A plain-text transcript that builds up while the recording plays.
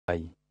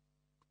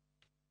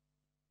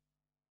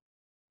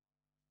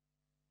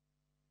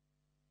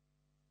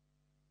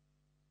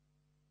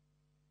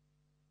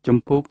ជំ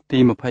ពូកទី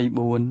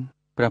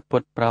24ព្រះពុ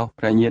ទ្ធប្រោស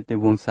ព្រះញាតិ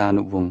វង្សា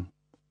នុវង្ស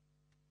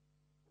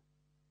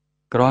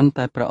គ្រាន់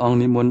តែព្រះអង្គ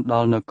និមន្តដ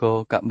ល់នគរ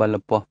កបិល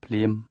ពស្តុភ្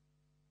លាម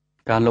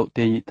ការលោក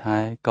ទាយិថែ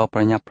ក៏ប្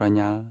រញាប់ប្រ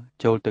ញាល់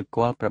ចូលទៅ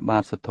គាល់ព្រះបា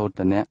ទសទ្ធោទ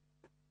នៈ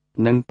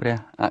និងព្រះ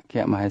អគ្គ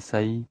មហេ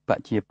សីប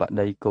ជាប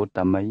តីគោត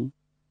មី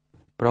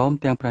ព្រម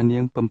ទាំងព្រះនា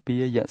ងពំពា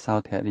យសោ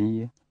ធរា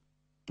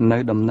នៅ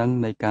ដំណឹង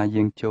នៃការ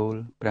យាងចូល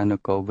ព្រះន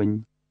គរវិញ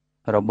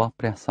របស់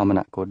ព្រះសមណ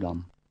គោតម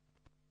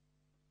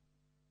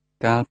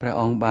កាលព្រះ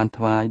អង្គបាន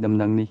ថ្វាយដំ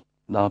ណឹងនេះ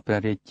ដល់ព្រះ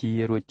រាជា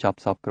រួចចប់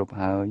សពគ្រប់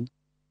ហើយ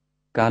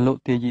ការលោក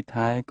ទាយិ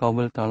ថែក៏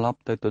វិលត្រឡប់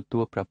ទៅទទួ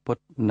លព្រះពុទ្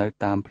ធនៅ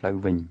តាមផ្លូវ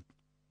វិញ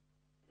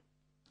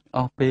អ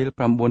ស់ពេល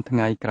9ថ្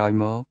ងៃក្រោយ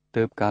មក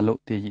ទើបការលោក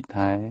ទាយិ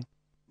ថែ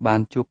បាន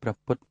ជួបព្រះ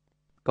ពុទ្ធ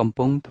កំ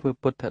ពុងធ្វើ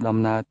ពុទ្ធដំ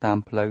ណើរតាម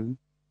ផ្លូវ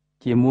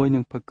ជាមួយនឹ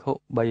ងភិក្ខុ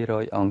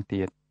300អង្គ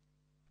ទៀត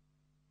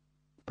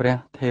ព្រះ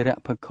ថេរៈ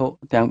ភិក្ខុ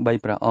ទាំង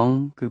3ព្រះអង្គ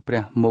គឺព្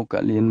រះមោគ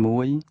លាន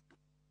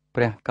1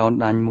ព្រះកោណ្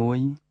ឌញ្ញ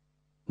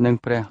1និង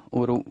ព្រះ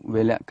ឧរុ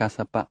វេលកស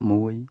បៈ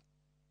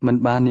1មិន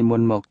បាននិម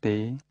ន្តមកទេ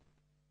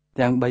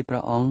ទាំង3ព្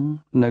រះអង្គ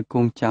នៅគ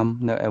ង់ចាំ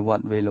នៅឯវ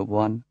ត្តវេល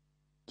វ័ន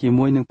ជា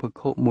មួយនឹងភិក្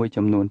ខុមួយ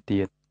ចំនួន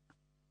ទៀត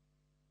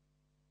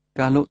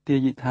កាលលោកទា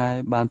យិថែ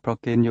បានប្រ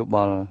គេនយោប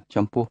ល់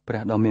ចំពោះព្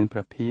រះដ៏មានព្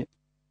រះភិក្ខ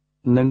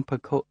និងភិ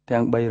ក្ខុ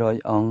ទាំង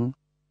300អង្គ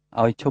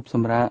ឲ្យឈប់ស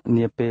ម្រាក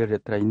នាពេលរា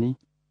ត្រីនេះ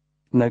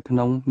នៅក្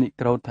នុងនិ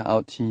ក្រូធឧ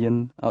ទ្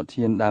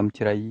យានដើម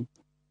ជ្រៃ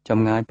ច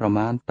ម្ងាយប្រ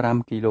មាណ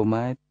5គីឡូ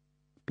ម៉ែត្រ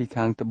ពី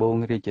ខាងត្បូង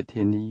រាជ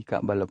ធានីក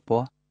បិលព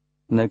ស្តុ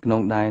នៅក្នុ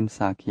ងដែន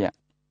សាខៈ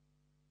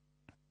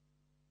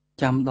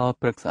ចាំដល់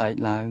ព្រឹកស្អែក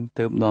ឡើង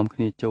ទើបនាំគ្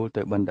នាចូល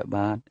ទៅបិណ្ឌ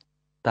បាត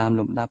តាម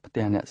លំដាប់ផ្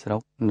ទះអ្នកស្រុ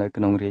កនៅ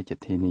ក្នុងរាជ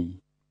ធានី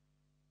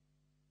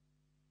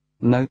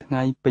នៅថ្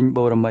ងៃពេញ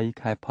បូរមី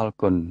ខែផល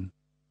គុណ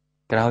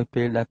ក្រោយ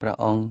ពេលដែលព្រះ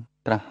អង្គ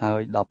ត្រាស់ហើ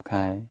យ10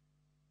ខែ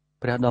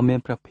ព្រះដ៏មាន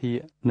ព្រះភិក្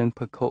ខនិង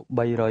ភិក្ខុ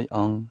300អ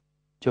ង្គ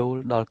ចូល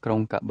ដល់ក្រុង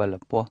កបិល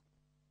ពស្តុ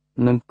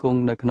និងគង់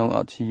នៅក្នុង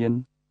ឧទ្យាន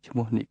ឈ្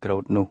មោះនិក្រូ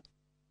ធនោះ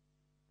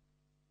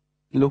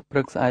លុះព្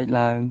រឹកស្អែក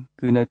ឡើង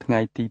គឺនៅថ្ងៃ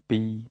ទី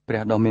2ព្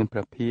រះដ៏មានព្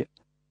រះភិក្ខ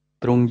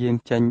ទ្រង់យាង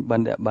ចេញបិ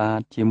ណ្ឌបាត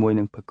ជាមួយ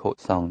នឹងភិក្ខុ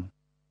សង្ឃ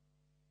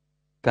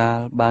កាល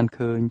បាន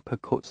ឃើញភិ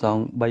ក្ខុស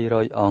ង្ឃ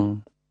300អង្គ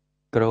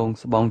គ្រង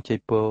ស្បង់ជ័យ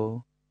ពរ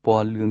ព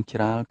ណ៌លឿងច្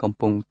រាលកំ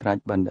ពុងត្រា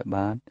ច់បិណ្ឌ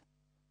បាត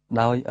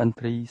ដោយឥន្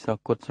ទ្រីស្រ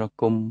គត់ស្រ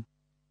គំ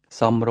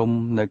សំរុំ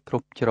នៅគ្រ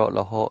ប់ច្រកល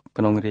ហក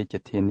ក្នុងរាជ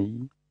ធានី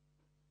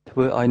ធ្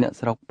វើឲ្យអ្នក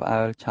ស្រុកផ្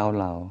អើលឆោ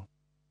ឡោ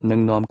និង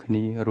នាំគ្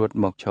នារត់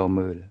មកឈរ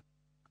មើល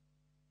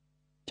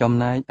ចំ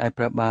ណែកឯ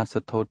ព្រះបាទស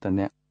ទ្ធោទ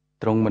នៈ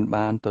ទ្រង់មិន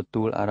បានទ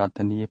ទួលអារាធ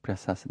នាព្រះ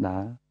សាស្តា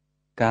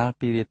កាល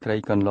ពីរាត្រី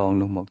កន្លង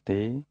នោះមក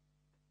ទេ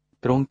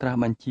ទ្រង់ត្រាស់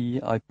បញ្ជា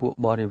ឲ្យពួក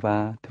បរិវា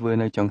រធ្វើ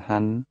នៅចង្ហា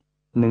ន់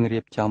និងរៀ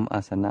បចំ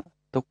អាសនៈ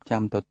ទុក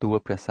ចាំទទួល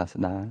ព្រះសាស្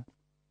តា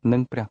និ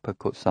ងព្រះភិ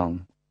ក្ខុសង្ឃ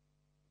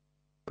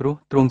ព្រោះ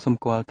ទ្រង់ស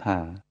ម្គាល់ថា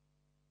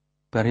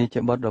ព្រះរាជ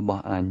បុត្ររប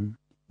ស់អញ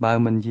បើ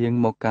មិនយាង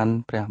មកកាន់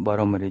ព្រះប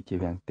រមរាជ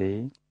វាំងទេ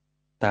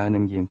តើនឹ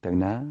ងយាងទៅ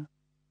ណា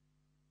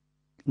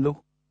លុះ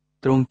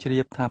ទ្រង់ជ្រា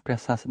បថាព្រះ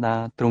សាស្តា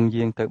ទ្រង់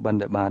យាងទៅបិណ្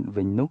ឌបាត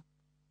វិញនោះ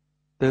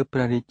ទើបព្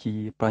រះរាជា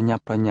ប្រញា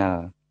ប់ប្រញា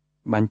ល់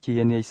បញ្ជា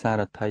នាយសា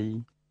រថី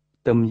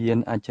ទឹមយាន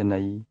អច្ឆ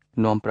នី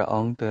នាំព្រះអ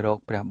ង្គទៅរក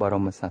ព្រះបរ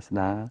មសាស្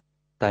តា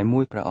តែមួ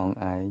យព្រះអង្គ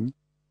ឯង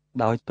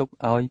ដោយទុក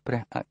ឲ្យព្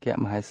រះអគ្គ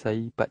មហេសី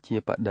បជា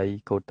បតី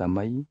គោត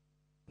មី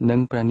និង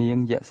ព្រះនាង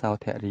យសោ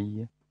ធរា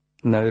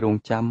នៅរង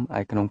ចាំ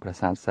ឯក្នុងប្រា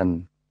សាទសិន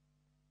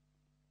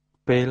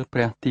ពេលព្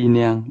រះទី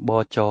នាងប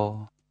ច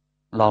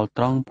ដល់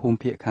ត្រង់ភូមិ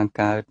ភាគខាង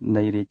កើត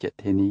នៃរាជ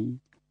ធានី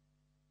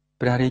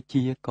ព្រះរា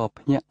ជាក៏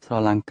ភ្ញាក់ស្រ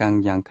ឡាំងកាំង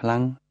យ៉ាងខ្លាំ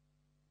ង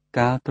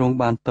កាលទ្រង់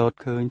បានទត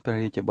ឃើញព្រះ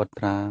រាជបុ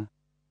ត្រា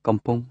កំ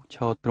ពុងឈ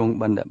រទ្រង់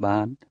បិណ្ឌបា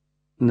ត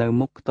នៅ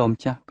មុខខ្ទម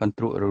ចាស់កន្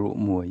ទ្រក់រល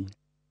ក់មួយ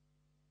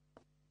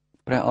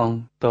ព្រះអង្គ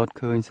ទត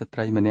ឃើញស្ត្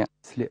រីម្នាក់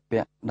ស្លៀក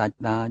ពាក់ដាច់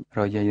ដាច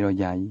រយាយរ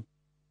យ៉ៃ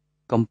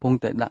កំពុង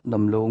តែដាក់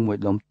ដំឡូងមួយ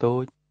ដុំតូ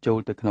ចចូល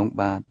ទៅក្នុង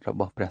បាតរ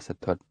បស់ព្រះសិ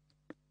ទ្ធត្ថ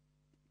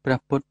ព្រះ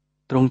ពុទ្ធ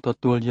ទ្រង់ទ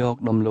ទួលយក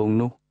ដំឡូង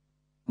នោះ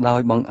ដោ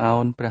យបង្អោ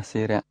នព្រះ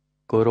សិរៈ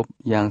គោរព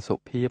យ៉ាងសុ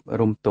ភាព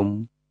រំទុំ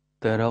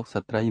ទៅរក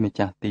ស្ត្រីម្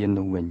ចាស់ទាន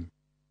នោះវិញ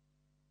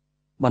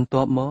បន្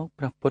ទាប់មក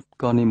ព្រះពុទ្ធ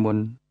ក៏និម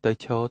ន្តទៅ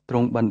ឈរទ្រ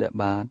ង់បិណ្ឌ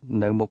បាត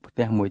នៅមុខផ្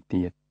ទះមួយ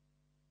ទៀត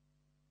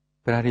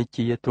ព្រះរា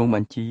ជាទ្រង់ប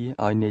ញ្ជា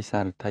ឲ្យនាយសា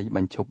រថីប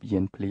ញ្ឈប់យា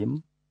នភ្លាម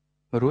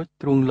រួច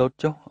ទ្រង់លោត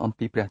ចុះអំ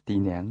ពីព្រះទី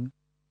នាំង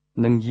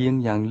និងយាង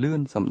យ៉ាងលឿ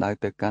នសម្ដៅ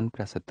ទៅកាន់ព្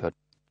រះសិទ្ធត្ថ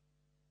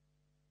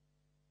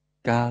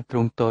កាលទ្រ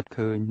ង់ទត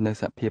ឃើញនៅ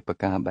សភាពប្រ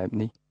ការបែប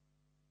នេះ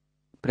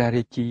ព្រះ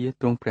រាជា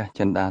ទ្រង់ព្រះ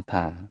ចិន្តា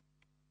ថា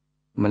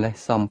ម្លេះ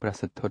សំព្រះ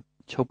សិទ្ធត្ថ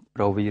ឈប់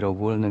រវីរ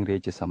វល់នឹងរា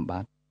ជសម្ប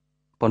ត្តិ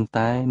ប៉ុន្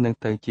តែនឹង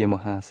ទៅជាម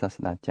ហាសាស្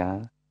ត្រាចារ្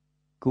យ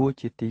គួរ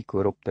ជាទីគោ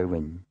រពទៅវិ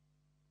ញ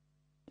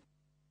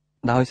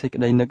ដោយសេច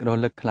ក្តីនឹករ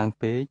លឹកខ្លាំង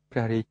ពេកព្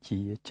រះរាជា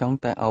ចង់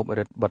តែអោប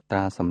រិទ្ធបុត្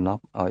រាសំណ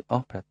ប់ឲ្យអ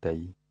ស់ព្រះទ័យ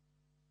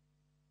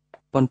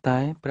ប៉ុន្តែ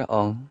ព្រះអ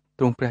ង្គ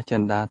ទ្រង់ព្រះចិ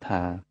ន្តា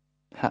ថា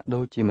ហាក់ដូ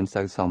ចជាមិន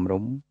សូវសមរ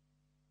ម្យ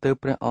ទើប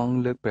ព្រះអង្គ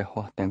លើកព្រះហ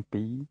ស្ថទាំង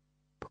ពីរ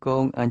ផ្គ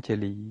ងអាញ្ជេ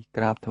លី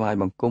ក្រាបថ្វាយ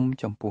បង្គំ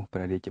ចំពោះព្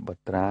រះរាជបុ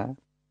ត្រា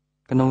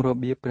ក្នុងរ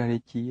បៀបព្រះរា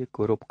ជា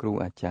គោរពគ្រូ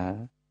អាចារ្យ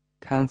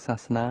ខាងសា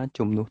សនា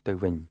ជំនួសទៅ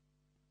វិញ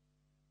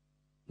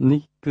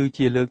នេះគឺ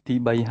ជាលើកទី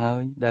3ហើ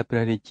យដែលព្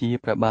រះរាជា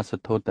ព្រះបាទស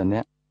ទ្ធោទ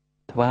នៈ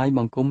ថ្វាយប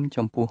ង្គំ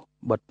ចំពោះ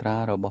បុត្រា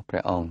របស់ព្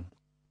រះអង្គ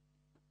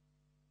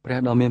ព្រះ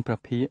ដ៏មានព្រះ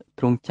ភិក្ខ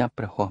ទ្រង់ចាប់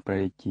ព្រះហស្ថព្រះ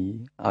រាជា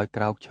ឲ្យ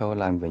ក្រោកឈរ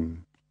ឡើងវិញ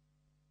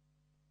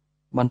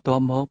បន្ទា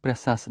ប់មកព្រះ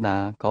សាស្តា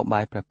ក៏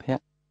បាយព្រះភ័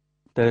ក្ត្រ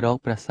ទៅរក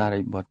ព្រះសា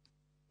រីបុត្រ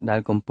ដែល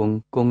កំពុង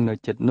គង់នៅ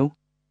ជិតនោះ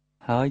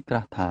ហើយត្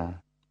រាស់ថា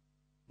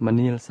ម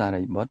នាលសា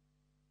រីបុត្រ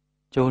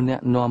ចូលអ្នក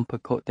នាំភិ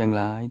ក្ខុទាំង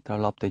ឡាយត្រ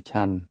ឡប់ទៅ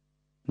ឆាន់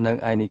នៅ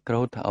ឯនិក្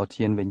រូធឧទ្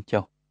យានវិញ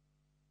ចុះ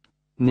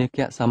នាគ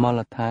សមល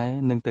ថែ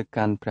នឹងទៅ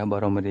កាន់ព្រះប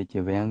រមរាជ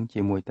វាំង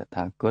ជាមួយត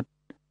ថាគត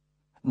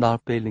ដល់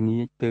ពេលល្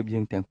ងាចទើបយើ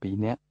ងទាំងពីរ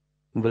នាក់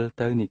វិល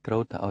ទៅនិក្រូ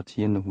ធឧទ្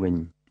យាននោះវិញ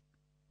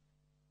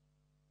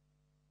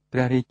ព្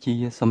រះរាជា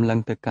សម្លឹង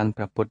ទៅកាន់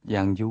ព្រះពុទ្ធ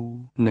យ៉ាងយូរ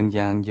និង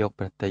យ៉ាងយក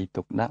ប្រតិយ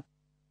ទុកដាក់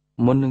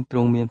មុននឹងទ្រ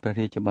ង់មានព្រះ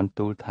រាជបន្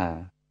ទូលថា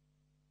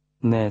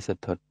ណែស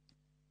ទ្ធុត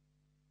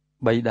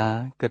បិតា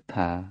គិត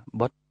ថា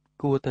បុត្រ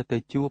គួរទៅ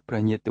ជួបព្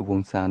រះញាតិវ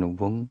ង្សានុ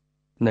វង្ស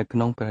នៅក្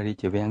នុងព្រះរា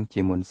ជវាំង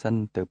ជាមុនសិន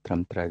ទើបត្រឹ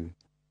មត្រូវ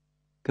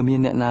គ្មាន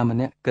អ្នកណាម្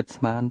នាក់គិត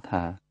ស្មាន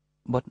ថា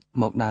បុត្រ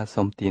មកដើរ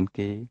សុំទាន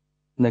គេ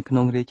នៅក្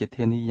នុងរាជ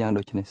ធានីយ៉ាង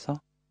ដូចនេះសោះ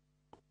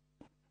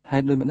ហេ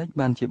តុដូចម្តេច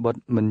បានជាបុត្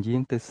រមិនយា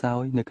ងទៅសោ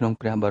យនៅក្នុង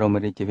ព្រះបរម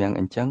រាជវាំង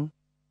អញ្ចឹង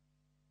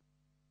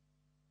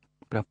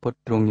ព្រះពុទ្ធ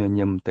ទ្រង់ញ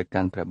ញឹមទៅ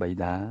កាន់ព្រះបិ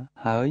តា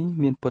ហើយ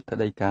មានពុទ្ធ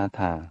ដីកា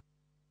ថា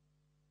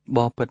ប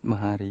ពិតម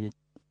ហារាជ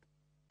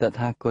ត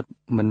ថាគត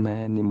មិនមែ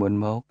ននិមន្ត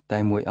មកតែ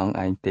មួយអង្គ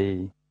ឯងទេ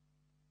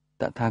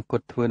តថាគ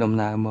តធ្វើដំ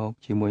ណើរមក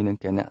ជាមួយនឹង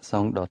គណៈស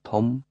ង្ឃដ៏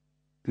ធំ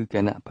គឺគ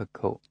ណៈភិក្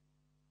ខុ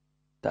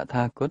ត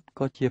ថាគត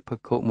ក៏ជាភិ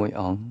ក្ខុមួយ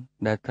អង្គ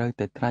ដែលត្រូវ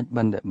តែត្រាច់ប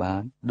ណ្ឌបា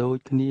តដូច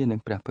គ្នានឹង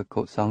ព្រះភិក្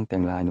ខុសង្ឃ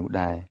ទាំងឡាយនោះ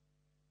ដែរ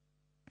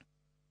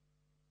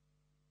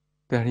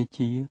ព្រះរា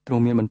ជាទ្រ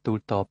ង់មានបន្ទូល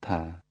តប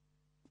ថា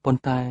ប៉ុ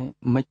ន្តែ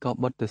មិនក៏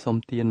បុត្រទៅសុំ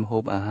ទានម្ហូ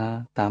បអាហារ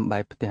តាមបែ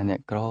បផ្ទះអ្នក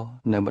ក្រ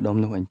នៅម្ដុំ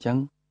នោះអញ្ចឹង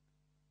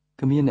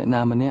គ្មានអ្នក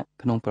ណាម្នាក់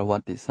ក្នុងប្រវ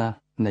ត្តិសាស្ត្រ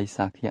នៃ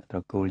សាខៈត្រ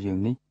កូលយើង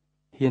នេះ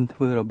ហ៊ានធ្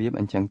វើរបៀប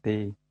អញ្ចឹងទេ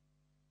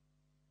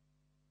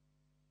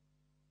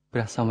ព្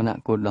រះសមណ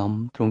គោតម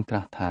ទ្រង់ត្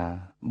រាស់ថា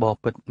ប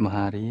ពិតម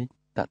ហារាជ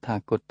តថា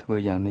គតធ្វើ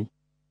យ៉ាងនេះ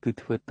គឺ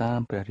ធ្វើតាម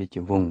ព្រះរាជ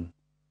វង្ស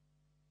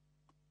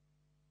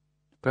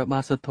ព្រះបា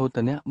ទសទ្ធោទ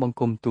នៈបង្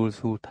គំទូល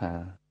សួរថា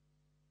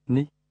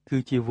នេះគឺ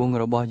ជាវង្ស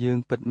របស់យើង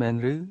ពិតមែន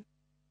ឬ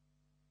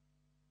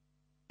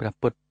ព្រះ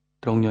ពុទ្ធ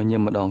ទ្រង់ញញឹ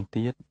មម្ដង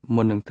ទៀត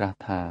មុននឹងត្រាស់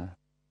ថា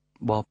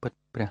បពិត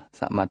ព្រះ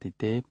សមត្ថិ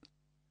ទេព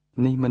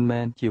នេះមិនមែ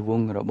នជាវ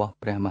ង្សរបស់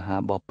ព្រះមហា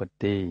បពិត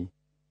ទេ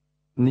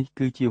នេះ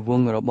គឺជាវ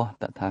ង្សរបស់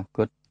តថាគ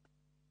ត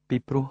ពី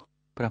ព្រោះ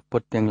ព្រះពុ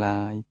ទ្ធទាំងឡា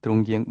យទ្រ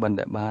ង់យាងបណ្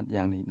ឌបាត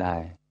យ៉ាងនេះដែ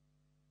រ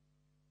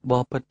ប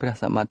ពិតព្រះ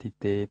សមត្ថិ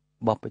ទេព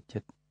បព្វជិ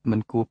តមិន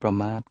គួរប្រ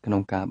មាថក្នុ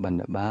ងការបណ្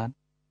ឌបាត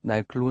ដែ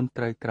លខ្លួន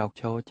ត្រូវក្រោក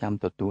ឈរចាំ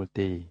ទទួល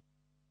ទេ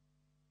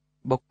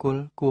បុគ្គល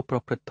គួរប្រ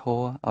ព្រឹត្តធ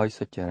ម៌ឲ្យ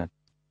សុចរិត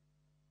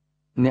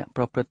អ្នក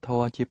ប្រព្រឹត្តធ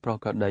ម៌ជាប្រ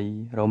ក្រតី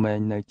រមែង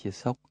នៅជា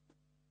សុខ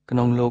ក្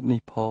នុងលោក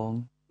នេះផង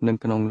និង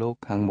ក្នុងលោក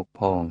ខាងមុខ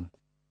ផង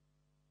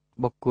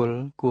បុគ្គល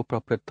គួរប្រ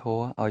ព្រឹត្តធ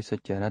ម៌ឲ្យសុ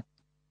ចរិត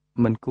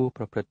មិនគួរ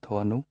ប្រព្រឹត្តធ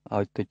ម៌នោះ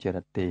ឲ្យទុច្ច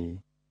រិតទេ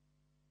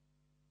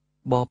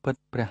បពិត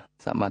ព្រះ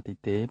សមត្ថិ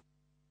ទេព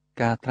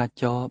ការត្រាច់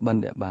ចរប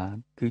ណ្ឌបាត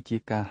គឺជា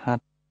ការហា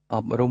ត់អ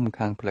ប់រំ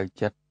ខាងផ្លូវ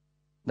ចិត្ត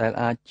ដែល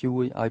អាចជួ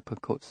យឲ្យភិ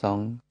ក្ខុស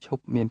ង្ឃឈ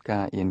ប់មានកា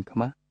រអៀនខ្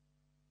មាស់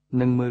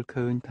និងមើល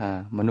ឃើញថា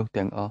មនុស្ស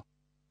ទាំងអស់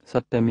សុ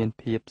ទ្ធតែមាន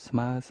ភាពស្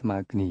មើ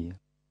គ្នា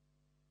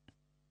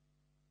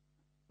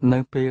នៅ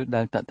ពេល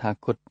ដែលតថា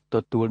គតទ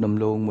ទួលដំ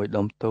ឡូងមួយ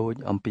ដុំតូច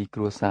អំពីគ្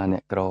រួសារអ្ន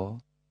កក្រ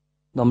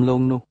ដំឡូ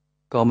ងនោះ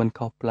ក៏មិន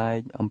ខុសប្លែក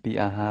អំពី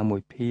អាហារមួ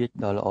យភាជ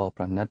ដ៏ល្អ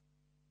ប្រណិត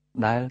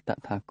ដែលត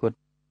ថាគត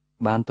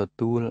បានទ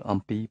ទួលអំ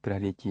ពីព្រះ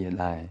រាជា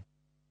ដែរ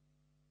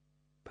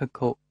ភិក្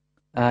ខុ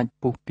អាច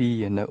ពុះពៀ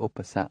នៅឧប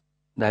សគ្គ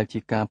ដែលជា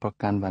ការប្រ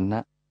កាន់វណ្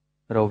ណៈ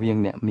រវាង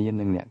អ្នកមាន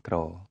និងអ្នកក្រ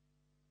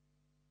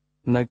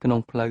នៅក្នុង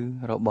ផ្លូវ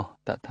របស់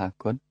តថា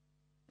គត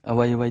អ្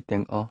វីៗ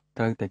ទាំងអស់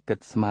ត្រូវតែគិត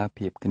ស្មើ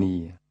ភាពគ្នា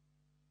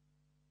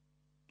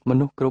ម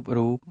នុស្សគ្រប់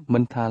រូបមិ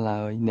នថា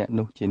ឡើយអ្នក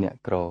នោះជាអ្នក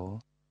ក្រ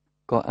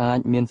ក៏អាច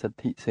មានសិទ្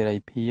ធិសេរី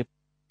ភាព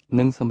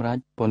និងសម្រេច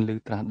ពន្លឺ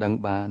ត្រាស់ដឹង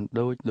បាន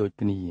ដូច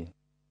គ្នា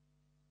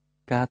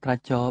ការត្រា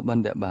ច់ចរប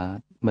ណ្ឌបាត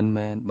មិន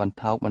មែនបន្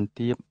ថោកបន្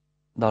ទាប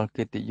ដល់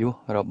កិត្តិយស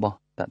របស់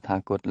តថា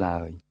គតឡើ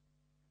យ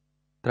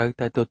ត្រូវ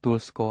តែទទួល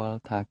ស្គាល់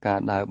ថាការ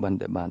ដើរបណ្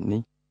ឌបាត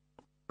នេះ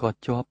ក៏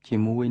ជាប់ជា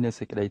មួយនៅ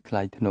សេចក្តីថ្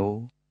លៃថ្នូរ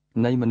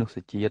នៃមនុស្ស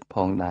ជាតិផ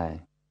ងដែរ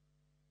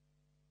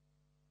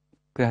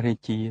ព្រះរា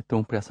ជាទ្រ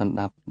ង់ព្រះសណ្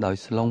ដាប់ដោយ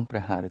ស្លុងព្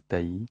រះហឫ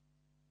ទ័យ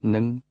និ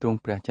ងទ្រង់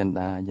ព្រះចិន្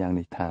តាយ៉ាង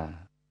នេះថា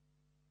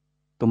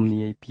ទំ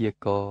នាយភា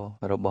ករ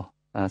របស់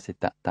អាសិ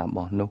តតា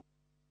បោះនោះ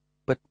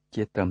ពិត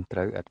ជាត្រឹមត្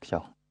រូវឥតខ្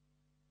ចោះ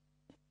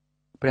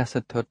ព្រះស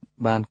ទ្ធុត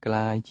បានក្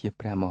លាយជា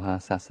ព្រះមហា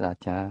សាស្ត្រា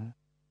ចារ្យ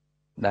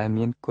ដែល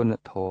មានគុណ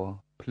ធម៌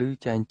ភ្លឺ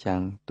ចែងចាំ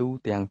ងទូ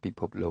ទាំងពិ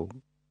ភពលោក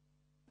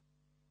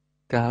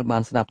កាលបា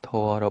នស្ដាប់ធ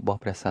ម៌របស់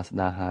ព្រះសាស្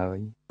តាហើយ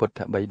ពុទ្ធ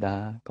បិតា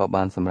ក៏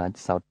បានសម្រេច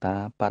សោតា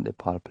បដិ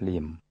ផលភ្លា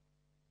ម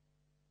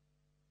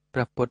ព្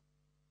រះពុទ្ធ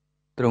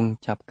ទ្រង់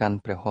ចាប់កាន់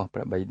ព្រះហស្ថព្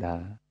រះបិតា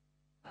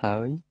ហើ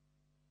យ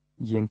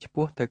យាងឆ្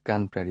ពោះទៅកា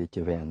ន់ព្រះរាជ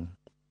វាំង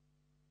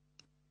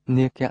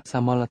នាគស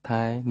មល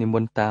ថែនិម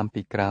ន្តតាម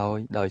ពីក្រោយ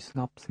ដោយស្ង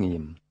ប់ស្ងៀ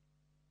ម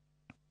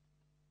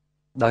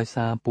ដោយ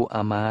សារពួក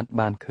អាមាត្យ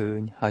បានឃើញ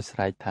ហើយស្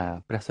រែកថា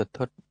ព្រះសទ្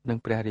ធុតនិង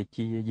ព្រះរា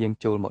ជាយាង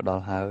ចូលមកដ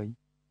ល់ហើយ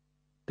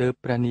ទើប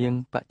ព្រះនាង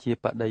បជា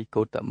បតី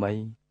កោតមី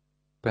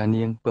ព្រះ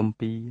នាងពំ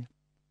ពី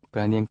ព្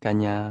រះនាងក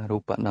ញ្ញារូ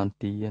បនន្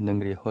ទានិង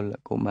រាហុល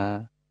កុមារ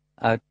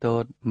អើតត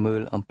តមើ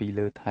លអំពី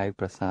លើថែវ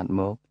ប្រាសាទ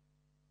មក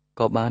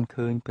ក៏បាន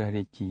ឃើញព្រះ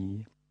រាជា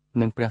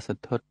និងព្រះស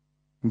ទ្ធុត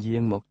យា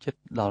ងមកជិត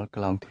ដល់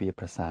ក្លោងទ្វារ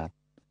ប្រាសាទ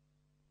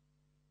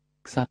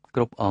ក្សត្រគ្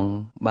រប់អង្គ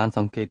បានស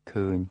ង្កេត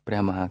ឃើញព្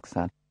រះមហាក្ស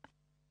ត្រ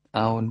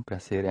អោនព្រះ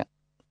សិរៈ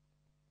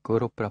គោ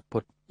រពព្រះពុ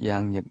ទ្ធយ៉ា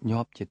ងញឹកញា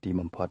ប់ជាទី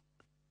បំផុត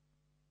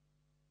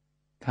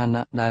ខ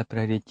ណៈដែលព្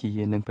រះរាជា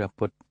និងព្រះ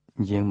ពុទ្ធ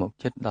យាងមក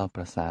ជិតដល់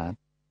ប្រាសាទ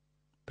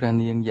ព្រះ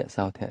នាងយ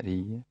សោធរី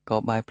ក៏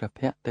បែរព្រះ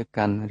ភ័ក្ត្រទៅ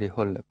កាន់រា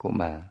ហុលកុ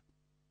មារ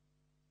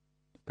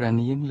ព្រះ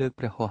នាងលើក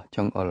ព្រះហស្ថច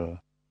ង្អុល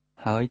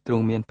ហើយទ្រ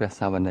ង់មានព្រះ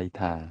សាវន័យ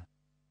ថា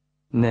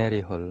ណែ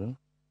រាហុល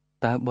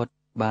តើបុត្រ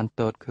បាន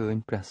ទតឃើញ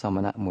ព្រះសម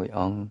ណៈមួយអ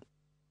ង្គ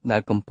ដែ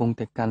លកំពុង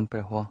តែកាន់ព្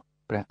រះហស្ថ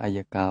ព្រះអាយ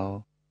កោ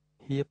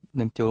ហៀប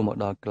នឹងចូលមក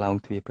ដល់ក្លោង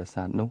ទ្វារប្រា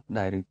សាទនោះ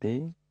ដែរឬទេ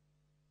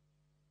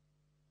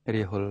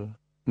រាហុល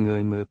ងើ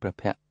យមើលព្រះ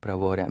ភ័ក្ត្រព្រះ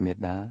វរមេ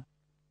តា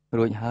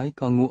រួចហើយ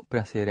ក៏ងក់ព្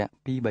រះសិរៈ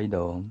ពីរបីដ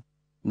ង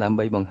ដើម្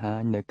បីបង្ហា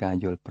ញនៅការ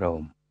យល់ព្រ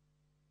ម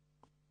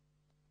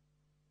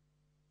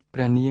ព្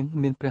រះនាង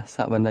មានព្រះស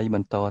វន័យប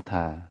ន្ត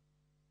ថា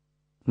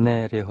ណែ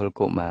រាហុល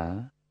កុមារ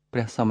ព្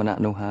រះសមណៈ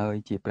នោះហើយ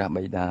ជាព្រះ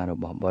បិតារ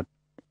បស់បុត្រ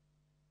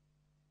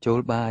ចូល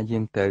បាយា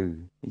ងទៅ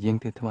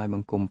ថ្វាយប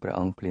ង្គំព្រះ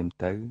អង្គភ្លាម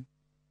ទៅ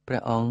ព្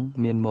រះអង្គ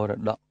មានមរ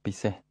តកពិ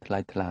សេសថ្លៃ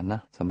ថ្លាណា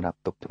ស់សម្រាប់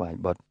ទុកថ្វាយ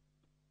បុត្រ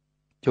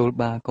ចូល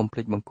បាកុំភ្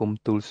លេចបង្គំ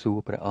ទូលសួរ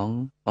ព្រះអង្គ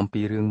អំ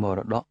ពីរឿងមរ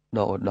តក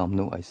ដ៏ឧត្តម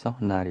នោះឲ្យសោះ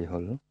ណារាហុ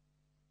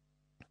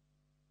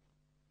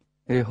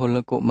ល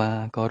កុមារ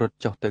ក៏រត់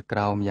ចុះទៅក្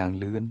រោមយ៉ាង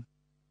លឿន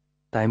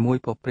តែមួយ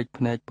ពព្រិច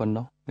ភ្នែកប៉ុណ្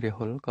ណោះរា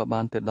ហុលក៏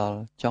បានទៅដល់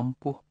ចំ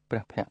ពោះព្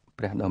រះភ័ក្ត្រ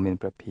ព្រះដ៏មាន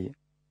ព្រះភិក្ខ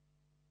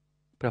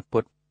ព្រះពុ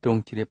ទ្ធទ្រ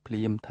ង់ជ្រាបភ្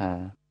លាមថា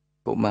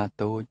កុមារ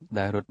តូច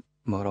ដែលរត់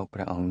មករកព្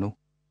រះអង្គនោះ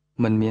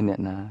មិនមានអ្នក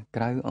ណា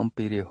ក្រៅអំ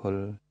ពីរាហុល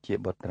ជា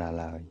បុត្រា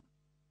ឡើយ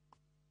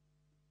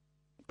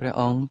ព្រះ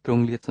អង្គទ្រ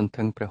ង់លាតសន្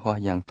ធឹងព្រះហស្ថ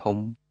យ៉ាងធំ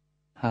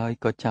ហើយ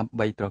ក៏ចាប់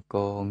បីត្រក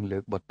ងលើ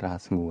កបុត្រា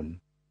ស្ងួន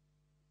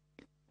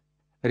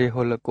រា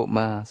ហុលកុ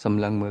មារស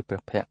ម្លឹងមើលព្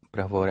រះភ័ក្ត្រព្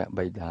រះវរ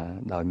បិតា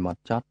ដោយហ្ម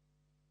ត់ចត់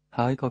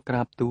ហើយក៏ក្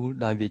រាបទូល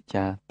ដោយវា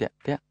ចាតា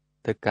ក់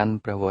ទៅកាន់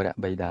ព្រះវរ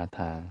បិតា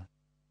ថា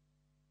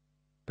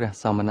ព្រះ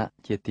សមណៈ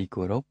ជាទី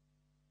គោរព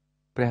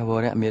ព្រះវ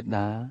រមេ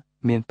តា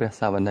មានព្រះ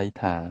សាវន័យ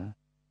ថា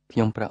ខ្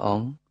ញុំព្រះអ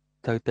ង្គ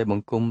ត្រូវតែប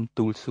ង្គំ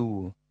ទូលសួរ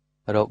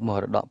រកម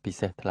រតកពិ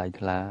សេសថ្លៃ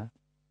ថ្លា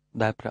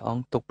ដែលព្រះអ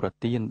ង្គទុកប្រ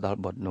ទានដល់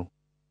បុត្រនោះ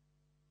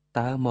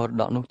តើមរ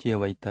តកនោះជា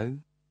អ្វីទៅ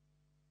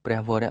ព្រះ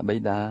វរបិ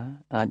តា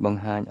អាចប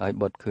ង្ហាញឲ្យ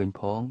បុត្រឃើញ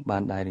ផងបា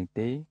នដែរឬ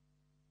ទេ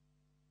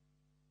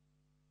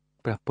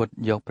ព្រះពុទ្ធ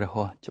យកព្រះហ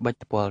ស្ថច្បិច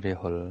ថ្ពាល់រា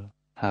ហុល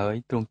ហើយ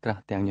ទ្រង់ត្រា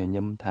ស់ទាំងញ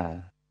ញឹមថា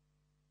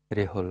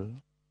រាហុល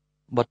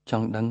បុត្រច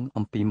ង់ដឹង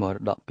អំពីមរ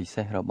តកពិ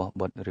សេសរបស់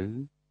បុត្រឬ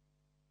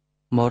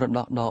មរត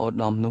កដ៏ឧត្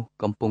តមនោះ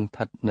កំពុងស្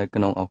ថិតនៅ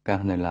ក្នុងឱកាស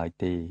នៅឡើយ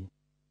ទេ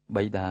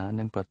បិតា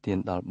នឹងប្រទាន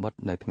ដល់បុត្រ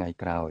នៅថ្ងៃ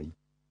ក្រោយ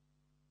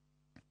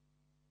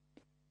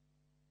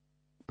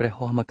ព្រះហ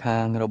ស្តម្ខា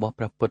ងរបស់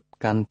ព្រះពុទ្ធ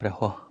កាន់ព្រះ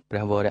ហស្ថព្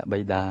រះវរបិ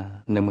តា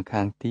និងម្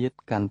ខាងទៀត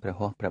កាន់ព្រះ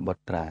ហស្ថព្រះបុ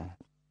ត្រា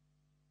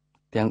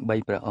ទាំងបី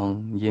ព្រះអង្គ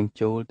យាង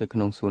ចូលទៅក្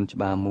នុងសួនច្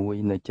បារមួយ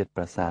នៅជិត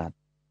ប្រាសាទ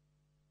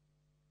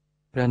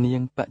ព្រះនា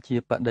ងបជា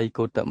បតី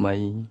កោតមី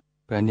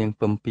ព្រះនាង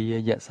ពំពា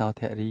យសោ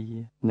ធរី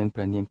និងព្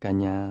រះនាងក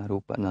ញ្ញារូ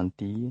បនន្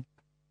ទា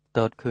ត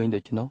តឃើញដូ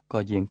ច្នោះក៏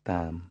យាង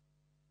តាម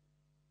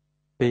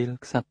ពេល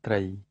ក្សត្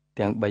រី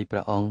ទាំងបីព្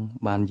រះអង្គ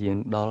បានយាង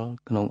ដល់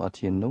ក្នុងឧ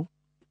ទ្យាននោះ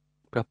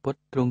ព្រះពុទ្ធ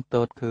ទ្រង់ត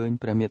តឃើញ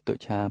ព្រះមាតុ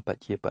ច្ឆាប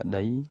ជាប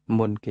តី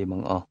មុនគេប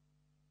ង្អស់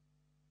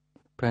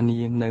ព្រះនា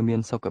ងនៅមា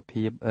នសុខ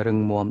ភាពរឹង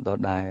មាំដ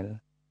ដែល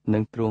និ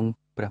ងទ្រង់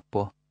ព្រះព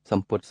ស្ត្រស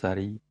ម្ពុទ្ធសា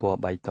រីពណ៌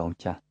បៃតង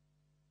ចាស់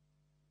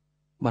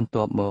បន្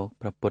ទាប់មក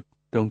ព្រះពុទ្ធ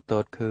ទ្រង់ត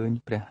តឃើញ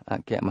ព្រះអ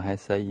គ្គមហេ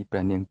សីព្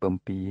រះនាងពំ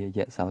ពាយ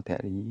សោធ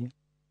រី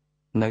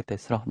នៅតែ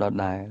ស្រស់ដ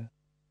ដែល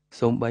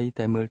សូម្បី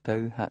តែមើលទៅ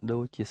ហាក់ដូ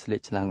ចជាស្លេក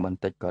ស្លាំងបន្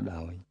តិចក៏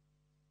ដោយ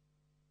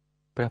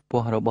ព្រះព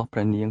ស្ត្ររបស់ព្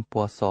រះនាងព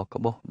ណ៌ស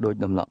ក្បោះដូច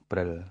ដំណក់ព្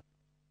រិល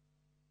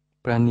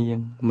ព្រះនាង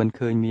មិន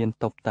ឃើញមាន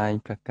តុបតែង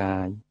ព្រះកា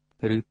យ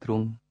ឬទ្រ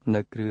ង់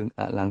នៅគ្រឿង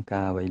អលង្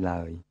ការអ្វី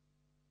ឡើយ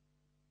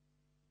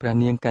ព្រះ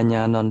នាងកញ្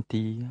ញានន្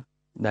ទា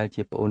ដែល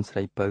ជាប្អូនស្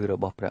រីពៅរ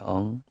បស់ព្រះអ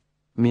ង្គ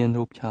មាន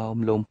រូបឆោម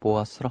លោមព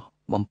ណ៌ស្រស់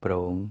បំព្រ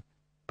ង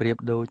ប្រៀប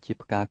ដូចជា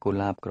ផ្កាកុ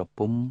លាបក្រ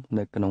ពុំ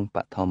នៅក្នុងប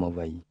ឋម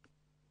វ័យ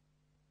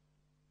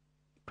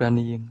ព្រះ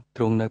នាង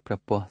ទ្រង់នៅព្រះ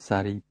ពស្ត្រសា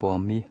រីព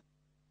ណ៌មាស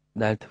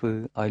ដែលធ្វើ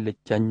ឲ្យលេច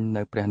ចេញ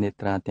នៅព្រះនេ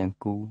ត្រាទាំង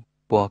គូ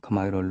ពណ៌ខ្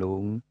មៅរលោ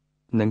ង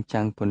និង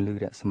ចាំងពន្លឺ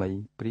រស្មី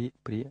ព្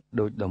រាក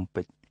ដូចដុំ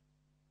ពេជ្រ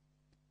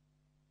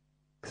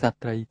ក្ស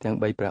ត្រីទាំង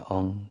បីព្រះអ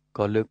ង្គ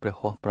ក៏លើកព្រះ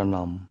ហស្ថប្រណ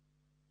ម្យ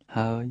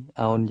ហើយ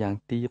អោនយ៉ាង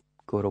ទាប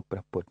គោរពព្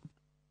រះពុទ្ធ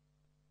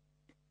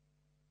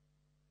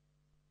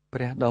ព្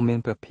រះដ៏មាន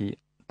ព្រះភិក្ខ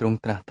ទ្រង់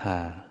ត្រាស់ថា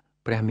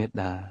ព្រះមេ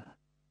ដា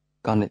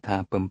កនិដ្ឋា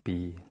ពំពី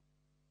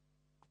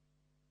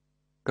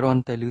គ្រា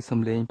ន់តែឮសំ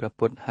ឡេងព្រះ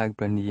ពុទ្ធហៅ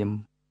ព្រះនាម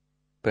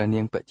ព្រះនា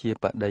ងបជា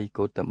បតី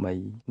គោតមី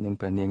និង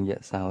ព្រះនាងយ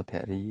សោធ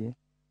រា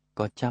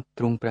ក៏ចាប់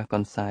ទ្រង់ព្រះក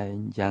ន្សែង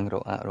យ៉ាងរ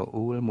អាក់រ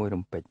អួលមួយ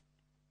រំពេច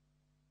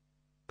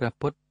ព្រះ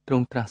ពុទ្ធទ្រ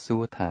ង់ត្រាស់សួ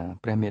រថា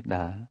ព្រះមេ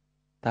ដា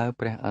តើ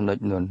ព្រះអនុជ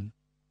នុន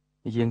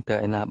យាងទៅ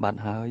ឯណាបាត់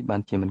ហើយបា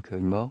នជាមិនឃើ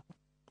ញមក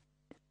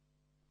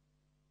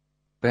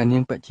ព្រះនា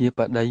ងបជាប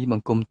តីប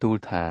ង្គំទូល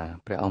ថា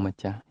ព្រះអង្គម្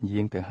ចាស់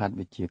យាងទៅហាត់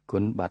វិជ្ជាគុ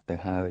ណបាត់ទៅ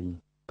ហើយ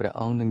ព្រះ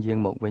អង្គនឹងយាង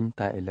មកវិញ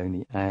តែឥឡូវ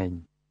នេះឯង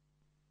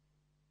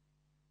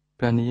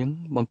ព្រះនាង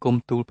បង្គំ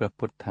ទូលព្រះ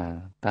ពុទ្ធថា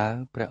តើ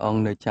ព្រះអង្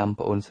គនៅចាំ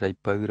ប្អូនស្រី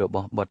ពៅរប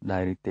ស់បុត្រដែ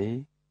រឬទេ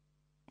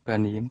ព្រះ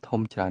នាង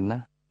ធំច្រើនណា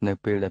ស់នៅ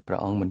ពេលដែលព្រះ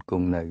អង្គមិនគ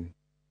ង់នៅ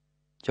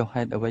ចុះ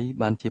ហេតុអ្វី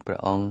បានជាព្រះ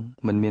អង្គ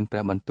មិនមានព្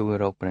រះបន្ទូល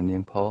រកព្រះនា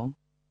ងផង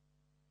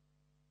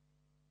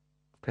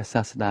ព្រះ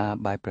សាស្តា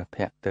បែរព្រះ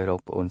ភ័ក្ត្រទៅរក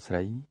ប្អូនស្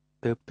រី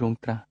ទើបទ្រង់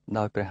ត្រាស់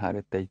ដោយព្រះហឫ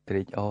ទ័យត្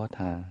រេកអរ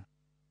ថា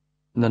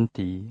នន្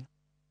ទី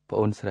ប្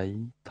អូនស្រី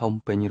ធំ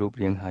ពេញរូប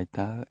រាងហើយ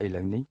តើឥ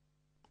ឡូវនេះ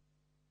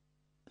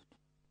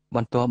ប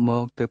ន្ទាប់ម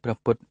កទើបព្រះ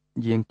ពុទ្ធ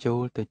យាងចូល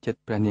ទៅជិត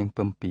ព្រះនាង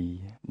ពំពី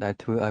ដែល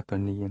ធ្វើឲ្យព្រះ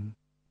នាង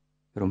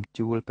រំ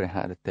ជួលព្រះហ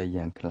ឫទ័យ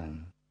យ៉ាងខ្លាំង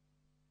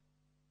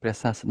ព្រះ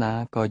សាស្តា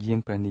ក៏យាង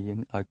ព្រះនាង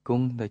ឲ្យគ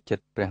ង់នៅជិត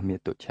ព្រះមា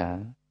តុច្ឆា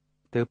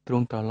ទើបទ្រ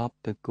ង់ត្រឡប់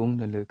ទៅគង់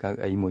នៅលើកៅ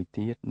អីមួយ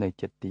ទៀតនៅ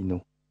ជិតទី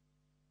នោះ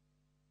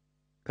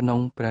ក្នុង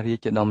ព្រះរា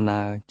ជដំណើ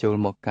រចូល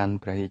មកកាន់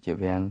ព្រះរាជ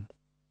វាំង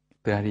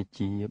ព្រះរា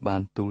ជាបា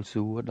នទូល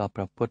សួរដល់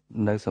ព្រះពុទ្ធ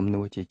នៅសំ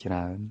ណួរជាច្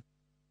រើន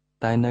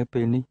តែនៅ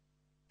ពេលនេះ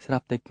ស្រា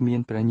ប់តែគ្មាន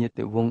ព្រះញា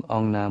តិវង្សអ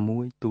ង្គណាមួ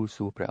យទូល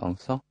សួរព្រះអង្គ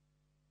សោះ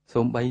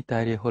សូម្បីតែ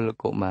រាហុល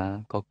កុមារ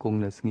ក៏គង់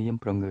នៅស្ងៀម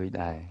ប្រងើយ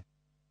ដែរ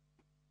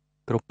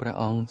គ្រប់ព្រះ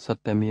អង្គសុទ្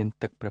ធតែមាន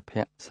ទឹកព្រះ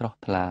ភ័ក្ត្រស្រស់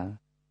ថ្លា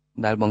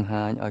ដែលបង្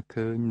ហាញឲ្យ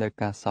ឃើញនៅ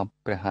ការសព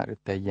ព្រះហឫ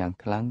ទ័យយ៉ាង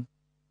ខ្លាំង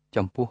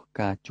ចំពោះ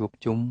ការជួប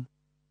ជុំ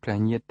ព្រះ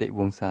ញាតិវ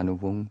ង្សានុ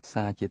វង្ស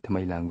សាជាថ្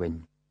មីឡើងវិញ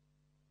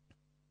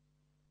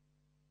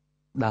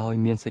ដោយ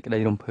មានសេចក្តី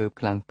រំភើប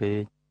ខ្លាំងពេក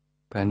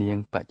ព្រះនាង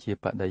បជា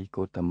បតី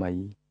គោតមី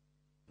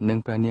និង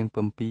ព្រះនាង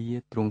ពំពី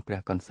ទ្រង់ព្រះ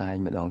កន្សែង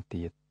ម្ដង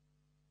ទៀត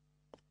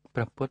ព្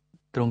រះពុទ្ធ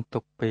ទ្រង់ទុ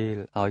កពេល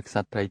ឲ្យក្ស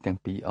ត្រីទាំង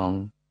ពីរអង្គ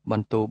ប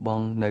ន្ទោប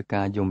ង់នៅ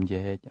ការយំ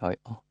យែកឲ្យ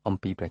អស់អំ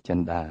ពីព្រះចិ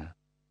ន្តា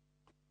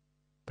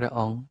ព្រះអ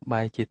ង្គ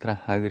បែរជាត្រា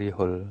ស់ហៅរា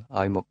ហុល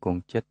ឲ្យមកគ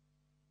ង់ជិត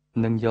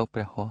និងយក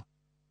ព្រះហស្ថ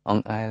អ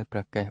ង្អែលព្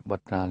រះកេសបុ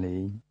ត្រាលេ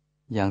ង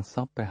យ៉ាងស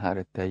ពព្រះហ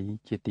ឫទ័យ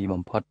ជាទី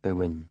បំផុតទៅ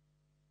វិញ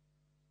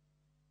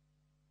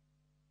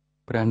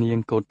ព្រះនាង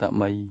កោត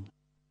មី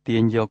ទា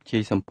ញយកជា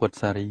យសម្ពុត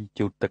សារី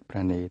ជូតទឹកព្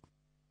រះនេត្រ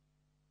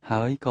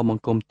ហើយក៏ប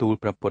ង្គំទូល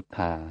ព្រះពុទ្ធ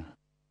ថា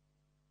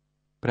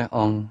ព្រះអ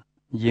ង្គ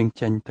យាង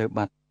ចេញទៅ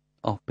បាត់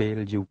អស់ពេល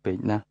យូរពេក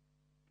ណាស់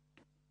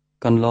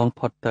កន្លង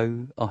ផុតទៅ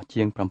អស់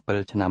ជាង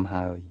7ឆ្នាំ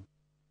ហើយ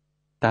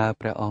តើ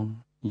ព្រះអង្គ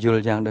យ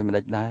ល់យ៉ាងដូចម្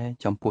តេចដែរ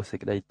ចំពោះសេច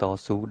ក្តីត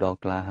ស៊ូដ៏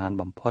ក្លាហាន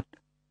បំផុត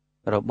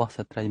របស់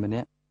ស្ត្រីម្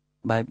នាក់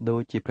បែបដូ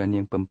ចជាព្រះនា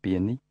ងពំពី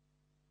នេះ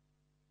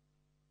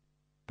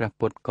ព្រះ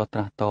ពុទ្ធក៏ត្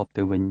រាស់តប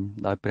ទៅវិញ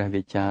ដោយព្រះ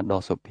វាចាដ៏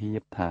សុភា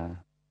ពថា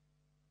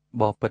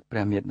បបិទ្ធព្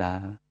រះមេដា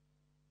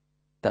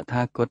ត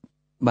ថាគត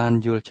បាន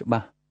យល់ច្បា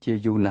ស់ជា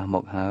យូរណាស់ម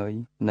កហើយ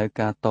នៅ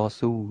ការត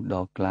ស៊ូ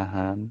ដ៏ក្លា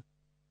ហាន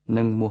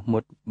និងមោះមុ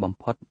តបំ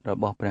ផុតរ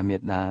បស់ព្រះមេ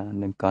ដា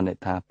និងកនិ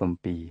ដ្ឋាពំ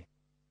ពី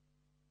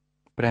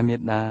ព្រះមេ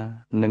ដា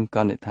និងក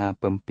និដ្ឋា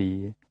ពំពី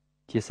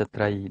ជាស្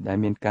ត្រីដែល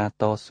មានការ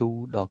តស៊ូ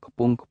ដ៏ខ្ព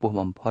ង់ខ្ពស់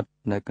បំផុត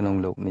នៅក្នុង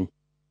โลกនេះ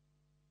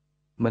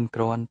មិន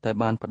គ្រាន់តែ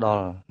បានផ្ដ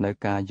ល់នៅ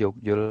ការយោគ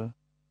យល់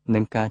និ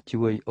ងការ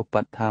ជួយឧប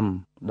ត្ថម្ភ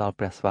ដល់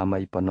ព្រះស្វាមី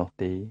ប៉ុណ្ណោះ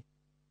ទេ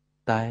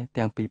តែ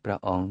ទាំងពីរព្រះ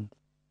អង្គ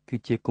គឺ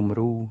ជាគំ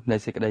រូនៃ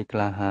សេចក្តីក្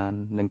លាហាន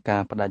និងកា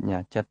របដិញ្ញា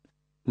ចិត្ត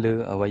លើ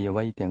អ្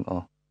វីៗទាំងអ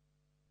ស់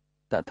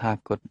តថា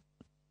គត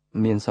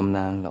មានសំ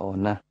ណាងល្អ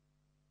ណាស់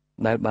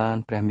ដែលបាន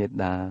ព្រះមេ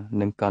ដា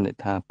និងកនិ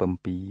ដ្ឋាពំ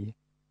ពី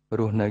រ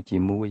ស់នៅជា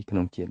មួយក្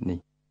នុងជាតិនេះ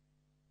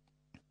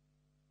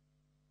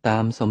តា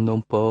មសំណូម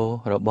ពរ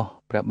របស់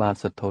ព្រះបាទ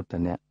សទ្ធោទ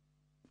នៈ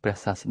ព្រះ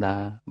សាស្តា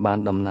បាន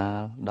ដំណាល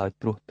ដោយ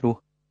ត្រួស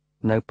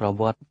នៅប្រ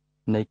វត្តិ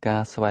នៃកា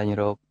រស្វែង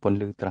រកពន្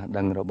លឺត្រាស់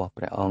ដឹងរបស់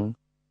ព្រះអង្គ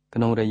ក្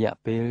នុងរយៈ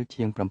ពេល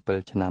ជាង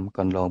7ឆ្នាំក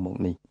ន្លងមក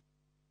នេះ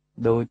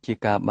ដូចជា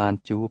ការបាន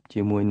ជួប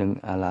ជាមួយនឹង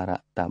អាឡារ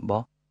តា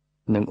បោះ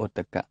និងឧត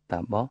កតា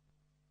បោះ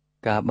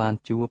ការបាន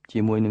ជួបជា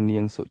មួយនឹងនា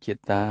ងសុជា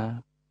តា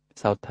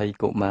សោថី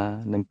កុមារ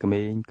និងក្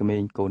មេ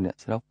ងកូនអ្នក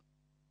ស្រុក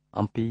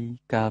អំពី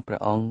កាលព្រះ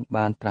អង្គ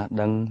បានត្រាស់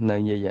ដឹងនៅ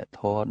យយធ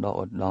ម៌ដ៏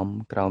ឧត្តម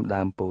ក្រោម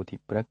ដើមពោធិ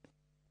ព្រឹក្ស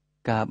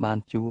ការបាន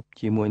ជួប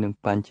ជាមួយនឹង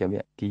បញ្ចវ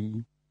គ្គី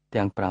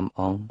ទាំង5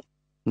អង្គ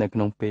នៅក្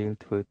នុងពេល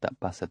ធ្វើត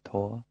បស្សធ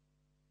ម៌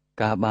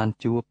ការបាន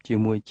ជួបជា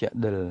មួយច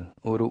ដិល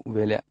ឧរុ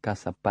វេលក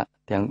សបៈ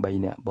ទាំង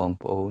3នាក់បង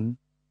ប្អូន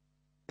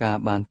ការ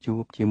បានជួ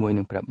បជាមួយ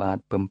នឹងព្រះបាទ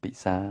ពំពិ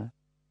សា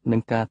និ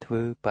ងការធ្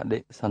វើបដិ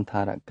សន្ធា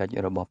រកិច្ច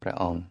របស់ព្រះ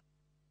អង្គ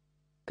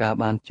ការ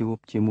បានជួប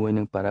ជាមួយ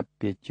នឹងបរិ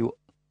ពាជុ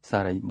សា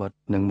រីបុត្រ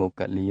និងមោ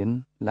គលាន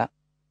លៈ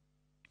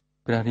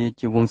ព្រះរា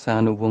ជវង្សា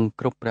នុវង្ស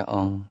គ្រប់ព្រះអ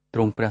ង្គទ្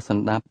រង់ព្រះស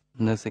ណ្ដាប់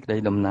នៅសេចក្តី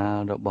ដំណើរ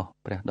របស់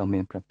ព្រះដ៏មា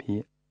នព្រះភិ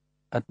ក្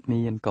ខឥត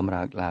មានកំ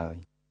រើកឡើយ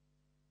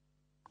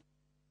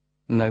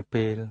នៅ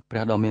ពេលព្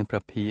រះដ៏មានព្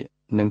រះភិក្ខ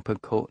និងភិ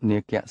ក្ខុនា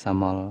គសា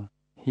មល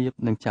ហៀប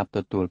នឹងចាប់ទ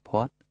ទួល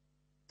ផាត់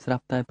ស្រា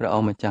ប់តែព្រះអ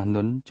ង្គម្ចាស់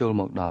នុនចូល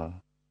មកដល់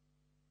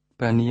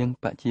ព្រះនាង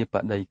បជាប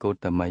តីកោ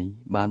តមី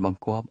បានបង្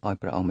គាប់ឲ្យ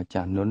ព្រះអង្គម្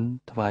ចាស់នុន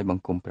ថ្វាយប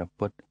ង្គំព្រះ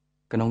ពុទ្ធ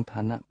ក្នុង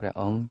ឋានៈព្រះ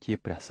អង្គជា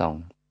ព្រះសង្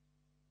ឃ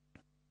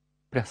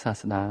ព្រះសា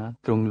ស្តា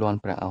ទ្រង់លាន់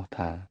ព្រះអោស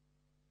ថា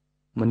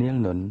មនាល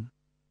នុន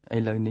ឥ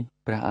ឡូវនេះ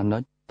ព្រះអនុ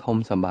ជធំ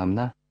សម្បើម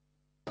ណាស់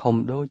ធំ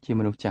ដូចជា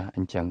មនុស្សចាស់អ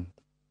ញ្ចឹង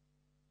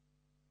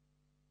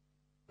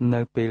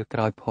នៅពេលក្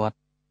រោយផាត់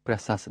ព្រះ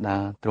សាស្តា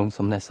ទ្រង់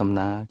សំណេះសំ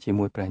ណាលជា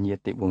មួយព្រះញា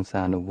តិវង្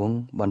សានុវង្ស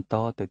បន្ត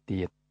ទៅ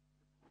ទៀត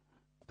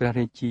ព្រះ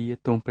រាជា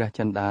ទ្រង់ព្រះ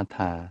ចិន្តា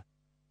ថា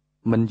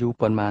មិនយូរ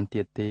ប៉ុន្មាន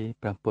ទៀតទេ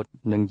ព្រះពុទ្ធ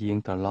នឹងយាង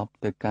ត្រឡប់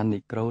ទៅកាន់និ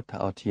ក្រូធ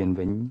អធិន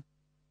វិញ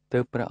ទើ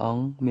បព្រះអ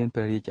ង្គមានព្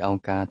រះរាជឱ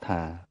កាស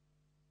ថា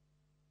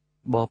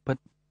បបិទ្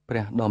ធព្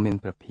រះដ៏មាន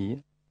ព្រះភិក្ខ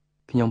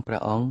ខ្ញុំព្រះ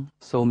អង្គ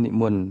សូមនិ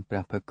មន្តព្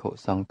រះភិក្ខុ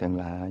សង្ឃទាំង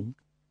ឡាយ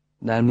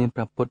ដែលមាន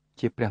ព្រះពុទ្ធ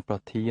ជាព្រះប្រ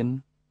ធាន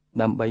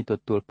ដើម្បីទ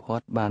ទួលផា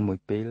ត់បានមួយ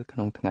ពេលក្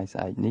នុងថ្ងៃស្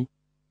អែកនេះ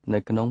នៅ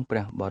ក្នុងព្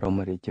រះបរម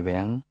រាជ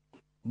វាំង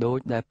ដោយ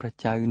ដែលព្រះ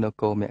ចៅន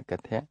គរមក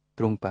ធៈ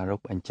ទ្រង់ប្រារ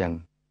ព្ធអញ្ចឹង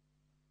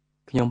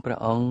ខ្ញុំព្រះ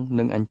អង្គ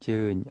នឹងអញ្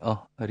ជើញអ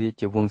ស់រា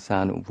ជវង្សា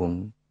នុវង្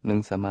សនិង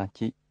សមា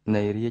ជិក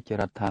នៃរាជ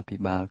រដ្ឋាភិ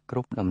បាលគ្រ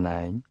ប់តំ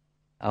ណែង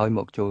ឲ្យម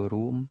កចូល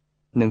រួម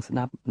និងស្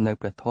ដាប់នៅ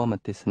ព្រះធម៌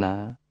ទេសនា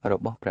រ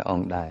បស់ព្រះអ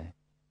ង្គដែរ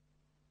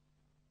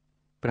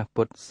ព្រះ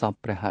ពុទ្ធសព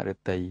ព្រះហឫ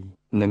ទ័យ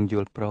នឹងយ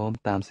ល់ព្រម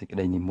តាមសេចក្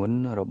តីនិមន្ត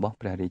របស់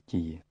ព្រះរា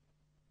ជា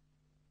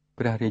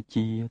ព្រះរា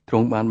ជាទ្រ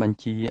ង់បានបញ្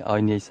ជាឲ្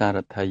យនាយសារ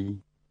ថី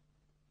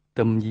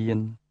ទឹមយាន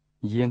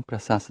យាងព្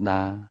រះសាស្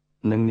តា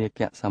និងនា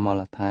គសម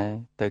លថែ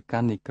ទៅកា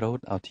ន់និក្រូធ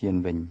អធិន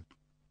វិញ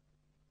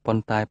ប៉ុ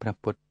ន្តែព្រះ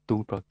ពុទ្ធទូ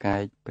លប្រកែ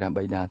កព្រះ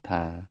បិតា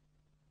ថា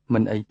មិ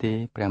នអីទេ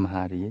ព្រះម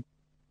ហារាជ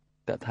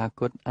តថា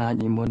គតអាច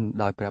និមន្ត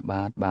ដោយព្រះ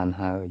បាទបាន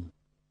ហើយ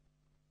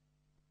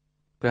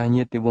ព្រះ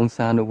ញាតិវង្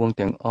សានុវង្ស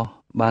ទាំងអស់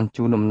បាន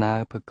ជូនដំណើរ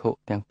ភិក្ខុ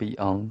ទាំងពីរ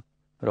អង្គ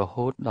រ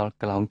ហូតដល់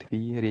ក្លោងទ្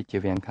វាររាជ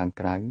វាំងខាង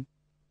ក្រៅ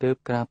ទើប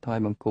ក្រាបថ្វាយ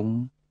បង្គំ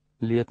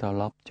លាត្រ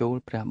ឡប់ចូល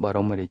ព្រះបរ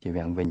មរាជ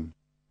វាំងវិញ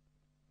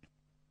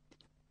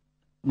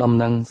ដំ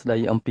ណឹងស្ដី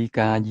អំពី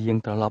ការយាង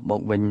ត្រឡប់ម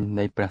កវិញ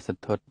នៃព្រះសិ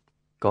ទ្ធត្ថ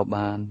ក៏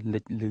បានលេ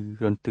ចលឺ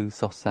រន្ទឺ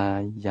សុសសា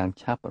យយ៉ាង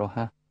ឆាប់រ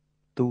ហ័ស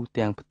ទូ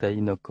ទាំងផ្ទៃ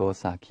នគរ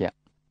សាខ្យៈ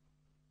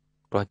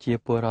ប្រជា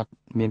ពលរដ្ឋ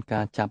មាន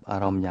ការចាប់អា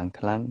រម្មណ៍យ៉ាង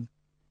ខ្លាំង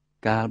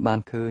កាលបាន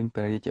ឃើញព្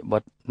រះរាជបុ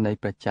ត្រនៃ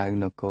ព្រះចៅ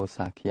នគរ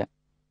សាខ្យៈ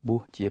បួ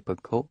សជាភិ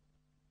ក្ខុ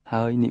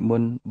ហើយនិម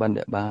ន្តបណ្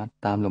ឌបាត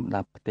តាមលំ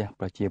ដាប់ផ្ទះ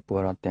ប្រជាពល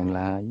រដ្ឋទាំង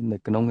ឡាយនៅ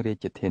ក្នុងរា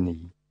ជធានី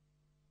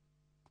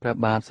ព្រះ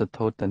បាទសទ្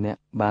ធោទនៈ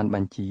បានប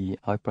ញ្ជា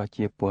ឲ្យប្រ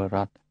ជាពលរ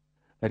ដ្ឋ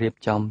រៀប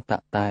ចំតា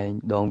ក់តែង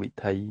ដងវិ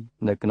ថី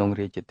នៅក្នុង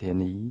រាជធា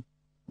នី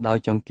ដោយ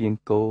ចង្កៀង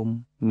គោម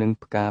និង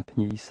ផ្កាភ្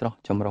ញីស្រស់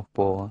ចម្រុះព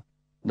ណ៌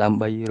ដើម្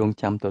បីរង់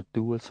ចាំទ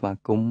ទួលស្វា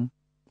គមន៍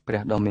ព្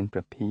រះដ៏មានព្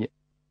រះភិក្ខ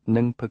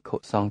និងភិក្ខុ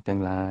សង្ឃទាំ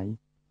ងឡាយ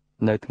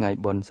នៅថ្ងៃ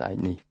បុណ្យស្អែក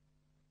នេះ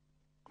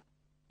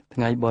ថ្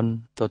ងៃបុណ្យ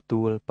ទ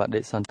ទួលប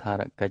ដិសណ្ឋា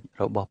រកិច្ច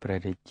របស់ព្រះ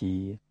រាជា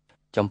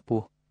ចំ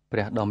ពោះព្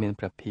រះដ៏មាន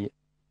ព្រះភិក្ខ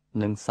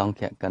និងសង្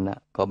ឃគណៈ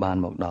ក៏បាន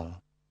មកដល់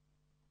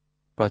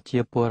ប្រជា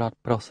ពលរដ្ឋ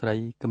ប្រុសស្រី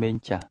ក្មេង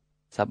ចាស់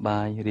សប្បា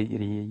យរីក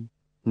រាយ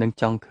និង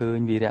ចង់ឃើញ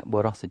វីរបុ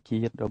រសជា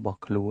តិរបស់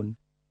ខ្លួន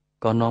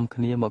ក៏នាំ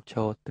គ្នាមកឈ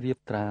រត្រៀប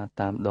ត្រា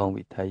តាមដង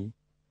វិថី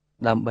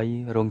ដើម្បី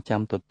រង់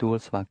ចាំទទួល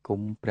ស្វាគម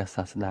ន៍ព្រះ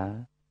សាស្តា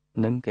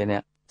និងគ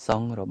ណៈស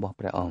ង្ឃរបស់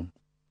ព្រះអង្គ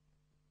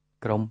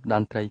ក្រុមត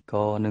ន្ត្រីក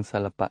រនិងសិ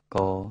ល្បក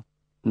រ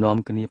នាំ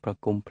គ្នាប្រ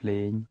គំភ្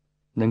លេង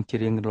និងច្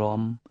រៀង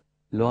រាំ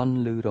លាន់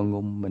ឮរ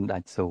ងំមិនដា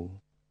ច់សូរ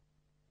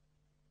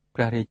ព្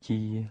រះរា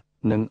ជា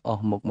និងអ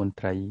ស់មុខមន្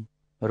ត្រី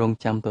រង់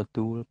ចាំទ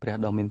ទួលព្រះ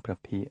ដ៏មានព្រះ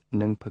ភិក្ខ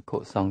និងភិក្ខុ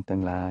សង្ឃទាំ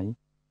ងឡាយ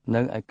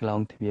នៅឯក្លោង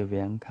ទ្វារ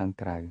វាំងខាង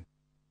ក្រៅ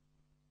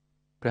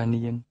ព្រះនា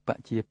ងប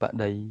ជាប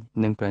តី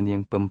និងព្រះនាង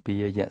ពំពា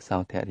យសោ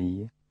ធរា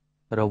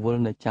រវ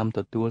ល់នៅចាំទ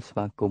ទួលស្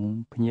វាគមន៍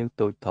ភ្ញៀវ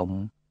តូចធំ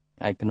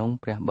ឯក្នុង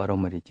ព្រះបរ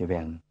មរាជ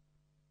វាំង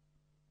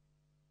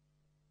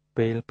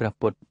ពេលព្រះ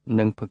ពុទ្ធ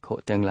និងភិក្ខុ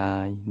ទាំងឡា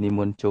យនិម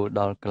ន្តចូល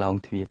ដល់ក្លោង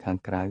ទ្វារខាង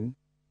ក្រៅ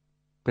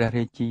ព្រះ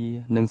រាជា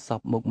និងស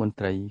ពមុខមន្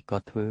ត្រីក៏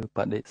ធ្វើប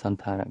ដិសណ្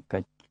ឋារកិ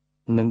ច្ច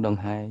និងដ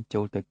ង្ហែចូ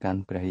លទៅកាន់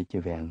ព្រះរាជ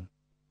វាំង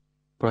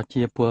ប្រ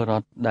ជាពលរ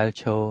ដ្ឋដែល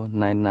ឈរ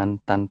ណែនណាន់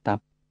តាន់តា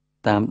ប់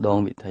តាមដង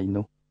វិថី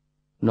នោះ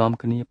នាំ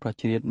គ្នាប្រ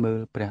ជ្រៀតមើល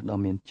ព្រះដ៏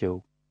មានជោគ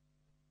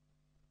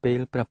ពេ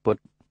លព្រះពុទ្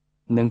ធ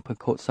និងភិ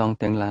ក្ខុសង្ឃ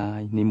ទាំងឡាយ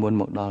និមន្ត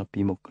មកដល់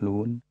ពីមុខខ្លួ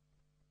ន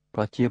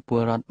ប្រជាព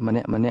លរដ្ឋម្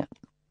នាក់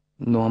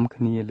នាំ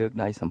គ្នាលើក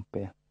ដៃសំ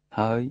ពះ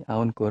ហើយឱ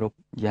នគោរព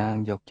យ៉ាង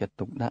យកចិត្ត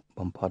ទុកដាក់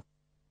បំផុត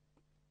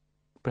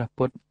ព្រះ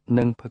ពុទ្ធ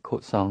និងភិក្ខុ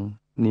សង្ឃ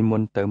និម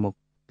ន្តទៅមុខ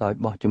ដោយ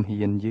បោះជំហា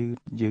ន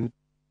យឺត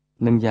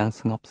និងយ៉ាង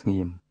ស្ងប់ស្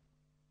ងៀម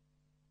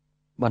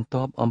បន្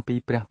ទាប់អំពី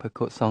ព្រះភិក្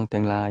ខុសង្ឃ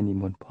ទាំងឡាយនិ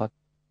មន្តផុត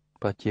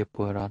ប្រជាព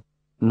លរដ្ឋ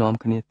នាំ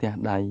គ្នាទះ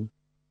ដៃ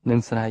និង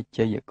ស្រែក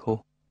ជ័យឃោស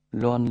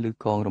លាន់ឮ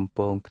កងរំព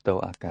ងខ្ទរ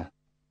អាកាស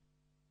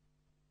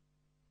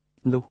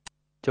លុះ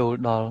ចូល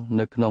ដល់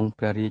នៅក្នុង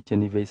ព្រះរាជ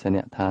និវេសន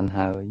ដ្ឋាន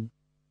ហើយ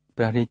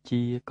ព្រះរា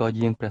ជាក៏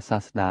យាងព្រះសា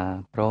ស្តា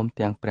ព្រម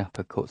ទាំងព្រះ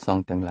ភិក្ខុស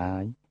ង្ឃទាំងឡា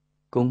យ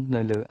គង់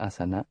នៅលើអាស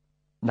នៈ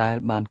ដែល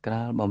បានក្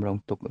រាលបំរុង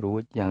ទុករួ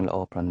ចយ៉ាងល្អ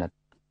ប្រណិត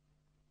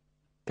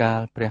កា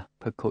លព្រះ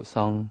ភិក្ខុស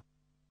ង្ឃ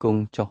គ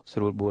ង់ចុះស្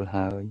រួលបួល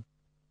ហើយ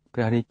ព្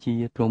រះរាជា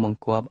ទ្រង់បង្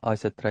គាប់ឲ្យ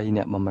ស្ត្រី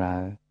អ្នកបម្រើ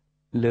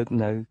លើក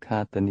នៅខា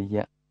តនីយ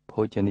ភោ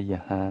ជនីយ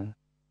អាហារ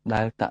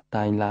ដែលតាក់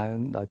តែងឡើង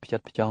ដោយផ្ចិត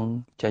ផ្ចង់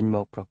ចេញម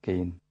កប្រគេ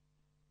ន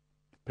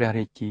ព្រះ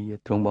រាជា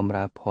ទ្រង់បម្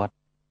រើផាត់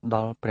ដ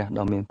ល់ព្រះ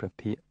ដ៏មានព្រះ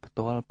ភិក្ខផ្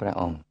ទាល់ព្រះ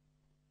អង្គ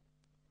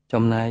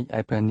ចំណែកឯ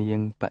ព្រះនាង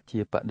បជា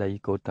បតី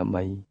គោត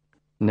មី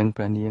និង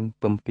ព្រះនាង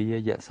ពំពា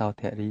យសោ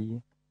ធរី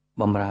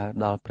បម្រើ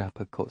ដល់ព្រះ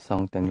ភិក្ខុស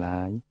ង្ឃទាំង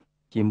ឡាយ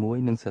ជាមួយ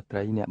នឹងស្ត្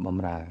រីអ្នកប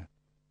ម្រើ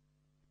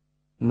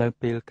នៅ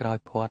ពេលក្រោយ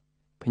ផាត់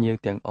ភ្ញៀវ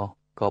ទាំងអស់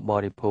ក៏ប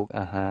រិភោគ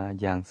អាហារ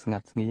យ៉ាងស្ងា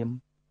ត់ស្ងៀម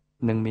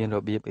និងមានរ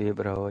បៀបរៀ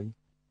បរយ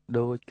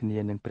ដូចគ្នា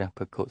នឹងព្រះ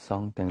ភិក្ខុស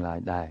ង្ឃទាំងឡាយ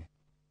ដែរ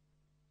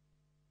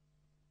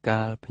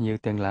កាលភ្ញៀវ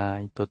ទាំងឡាយ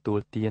ទទួល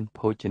ទាន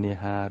ភោជនា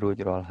ហាររួច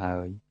រាល់ហើ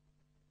យ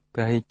ព្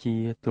រះរាជា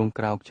ទ្រង់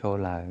ក្រោកឈរ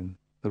ឡើង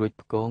រួច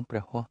ផ្គងព្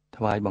រះហស្ថ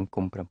ថ្វាយបង្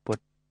គំព្រះពុទ្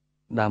ធ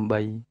ដើម្បី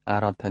អា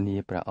រាធនា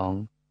ព្រះអង្គ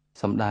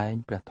សម្ដែង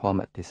ព្រះធម្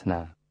មទេស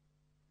នា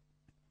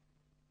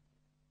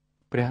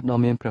ព្រះដ៏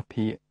មានព្រះ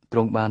ភិក្ខទ្រ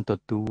ង់បានទ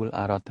ទួល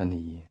អារាធ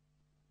នា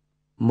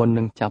មុន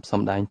នឹងចាប់ស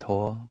ម្ដែងធ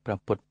ម៌ព្រះ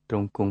ពុទ្ធទ្រ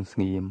ង់គង់ស្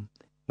ងៀម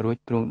រួច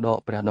ទ្រង់ដក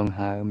ព្រះដង្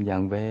ហើមយ៉ា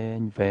ង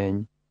វែង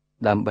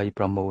ដើម្បី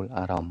ប្រមូល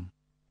អារម្មណ៍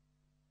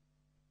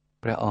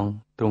ព្រះអង្គ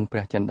ទ្រង់ព្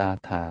រះចិន្តា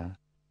ថា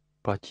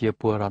ប្រជា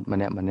ពលរដ្ឋម្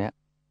នាក់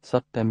សុ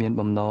ទ្ធតែមាន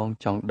បំណង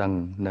ចង់ដឹង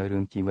នៅរឿ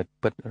ងជីវិត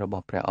ពិតរប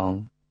ស់ព្រះអង្គ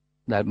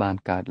ដែលបាន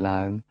កើត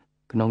ឡើង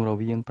ក្នុងរ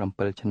វាង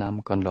7ឆ្នាំ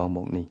កន្លងម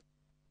កនេះ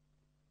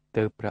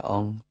ទើបព្រះអ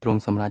ង្គទ្រង់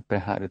សម្រេចព្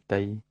រះហឫទ័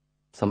យ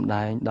សម្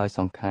ដែងដោយស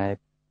ង្ខេប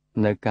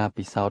នៅការ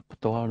ពិសោធន៍ផ្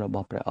ទាល់រប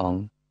ស់ព្រះអង្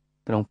គ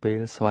ត្រង់ពេល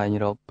ស្វែង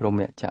រកព្រហ្ម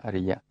ច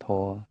រិយធ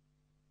ម៌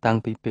តាំង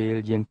ពីពេល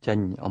យាងចេញ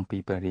អំពី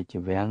ព្រះរាជ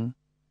វាំង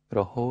រ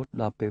ហូត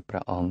ដល់ពេលព្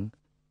រះអង្គ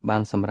បា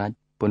នសម្រេច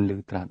ពន្លឺ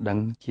ត្រាស់ដឹង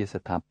ជា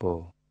ស្ថាពរ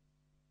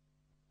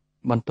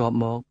បន្ទាប់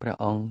មកព្រះ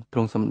អង្គទ្រ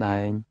ង់សម្ដែ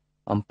ង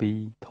អំពី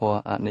ធម៌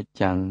អនិច្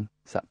ចំ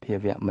សភា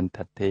វៈមិន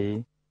ថិតទេ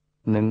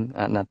និង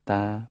អនត្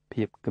តា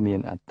ភាពគ្មាន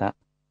អត្តៈ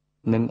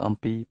និងអំ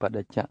ពីប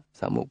ដិច្ច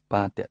សមុប្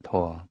បាទធ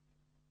ម៌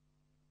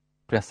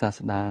ព្រះសា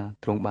ស្តា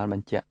ទ្រង់បានប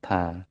ញ្ជាក់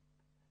ថា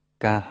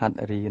ការហាត់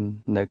រៀន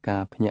នៅកា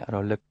រភ្ញាក់រ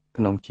លឹក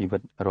ក្នុងជីវិ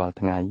តរាល់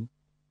ថ្ងៃ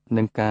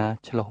និងការ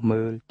ឆ្លុះ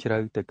មើលជ្រៅ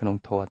ទៅក្នុង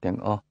ធម៌ទាំង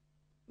អស់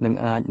នឹង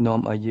អាចនាំ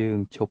ឲ្យយើង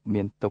ឈប់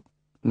មានទុក្ខ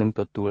និង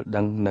ទទួល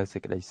ដឹងនៅសេ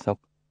ចក្តីសុខ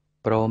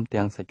ព្រម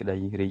ទាំងសេចក្តី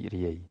រីក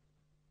រាយ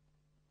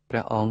ព្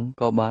រះអង្គ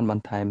ក៏បានប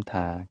ន្ថែម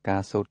ថាកា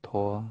រសូត្រធ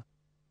ម៌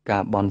កា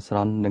របន់ស្រ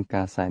ន់និង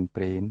ការសែន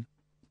ព្រេន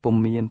ពុំ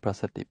មានប្រ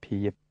សិទ្ធភា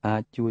ពអា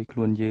ចជួយខ្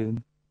លួនយើង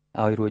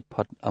ឲ្យរួច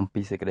ផុតអំ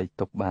ពីសេចក្តី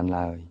ទុក្ខបាន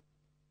ឡើយ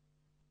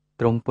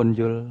ទ្រង់ពន្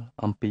យល់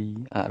អំពី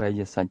អរិ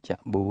យសច្ចៈ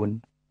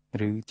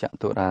4ឬច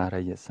តុរា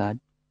រិយសច្ច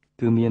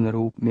គឺមាន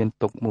រូបមាន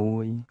ទុក្ខមួ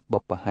យបុ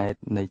ព្វហេតុ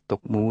នៃទុ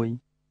ក្ខមួយ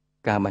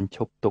ការបញ្ឈ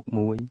ប់ទុក្ខ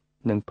មួយ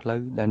និងផ្លូ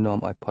វដែលនាំ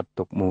ឲ្យផុត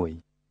ទុក្ខមួយ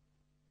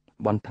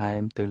បន្ថែម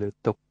ទៅលើ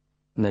ទុក្ខ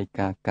នៃ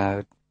ការកើ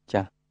ត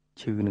ចាស់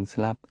ឈឺនិង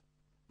ស្លាប់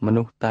ម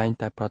នុស្សតែង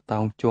តែប្រតោ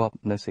ងជាប់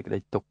នៅសេចក្តី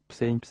ទុក្ខផ្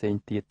សេង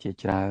ទៀតជា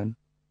ច្រើន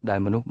ដែល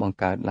មនុស្សបង្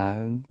កើតឡើ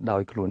ងដោ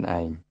យខ្លួន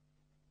ឯង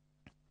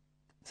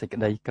សេចក្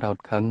តីក្រោធ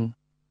ខឹង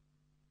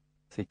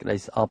សេចក្តី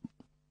ស្អប់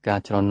ការ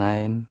ច្រណែ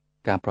ន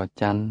ការប្រ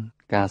ច័ណ្ឌ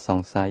ការស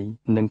ង្ស័យ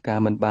និងការ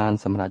មិនបាន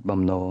សម្រេច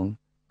បំណង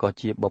ក៏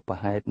ជាបុព្វ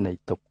ហេតុនៃ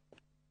ទុក្ខ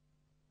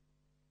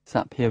ស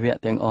ភាវៈ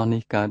ទាំងអស់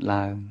នេះកើត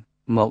ឡើង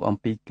មកអំ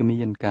ពីគ្មា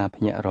នការ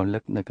ភ្ញាក់រលឹ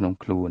កនៅក្នុង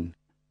ខ្លួន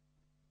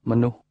ម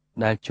នុស្ស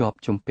ដែលជាប់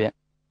ជំពាក់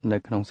នៅ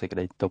ក្នុងសេចក្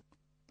តីទុក្ខ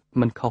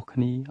មិនខុសគ្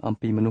នាអំ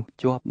ពីមនុស្ស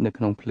ជាប់នៅ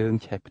ក្នុងភ្លើង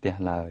ឆេះផ្ទះ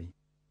ឡើយ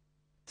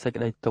សេច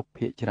ក្តីទុក្ខ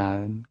ភាគច្រើ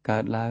នកើ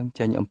តឡើង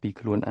ចេញអំពី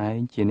ខ្លួនឯង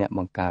ជាអ្នកប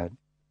ង្កើត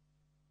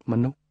ម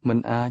នុស្សមិន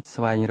អាច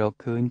ស្វែងរក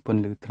ឃើញព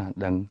ន្លឺត្រាស់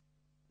ដឹង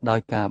ដោយ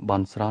ការប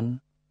ន់ស្រន់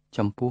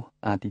ចំពោះ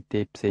អាទិ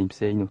ទេពផ្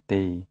សេងនោះ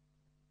ទេ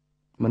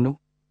មនុស្ស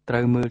ត្រូ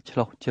វមើលឆ្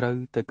លុះជ្រៅ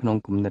ទៅក្នុង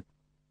គំនិត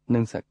និ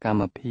ងសកម្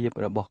មភាព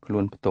របស់ខ្លួ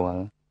នផ្ទា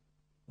ល់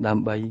ដើ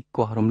ម្បី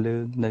គាស់រំលើ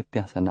ងនៅទ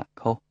ស្សនៈ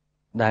ខុស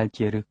ដែល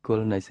ជាឫសគ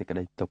ល់នៃសេចក្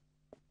តីទុក្ខ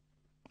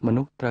ម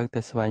នុស្សត្រូវតែ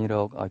ស្វែងរ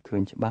កឲ្យឃើ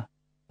ញច្បាស់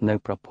នៅ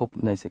ប្រភព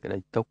នៃសេចក្តី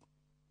ទុក្ខ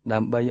ដើ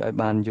ម្បីឲ្យ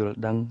បានយល់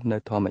ដឹងនៅ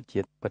ធម្ម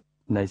ជាតិពិត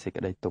នៃសេច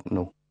ក្តីទុក្ខ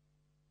នោះ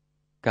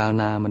កាល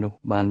ណាមនុស្ស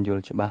បានយ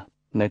ល់ច្បាស់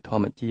នៅធ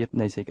ម្មជាតិ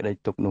នៃសេចក្តី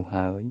ទុក្ខនោះ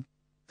ហើយ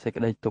សេច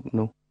ក្តីទុក្ខ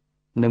នោះ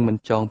នឹងមិន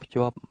ចងភ្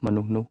ជាប់ម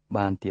នុស្សនោះ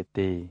បានទៀត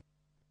ទេ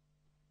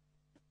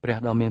ព្រះ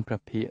ដ៏មានព្រះ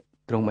ភិក្ខ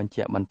ទ្រង់បញ្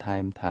ជាក់បន្ថែ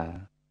មថា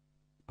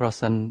ប្រ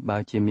សិនបើ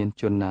ជាមាន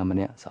ជនណាម្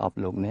នាក់ស្អប់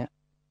លោកអ្ន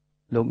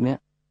ក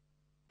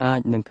អា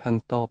ចនឹងខឹង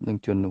តបនឹង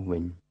ជននោះវិ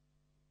ញ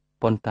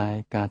ប៉ុន្តែ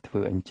ការធ្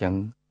វើអញ្ចឹង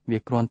វា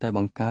គ្រាន់តែប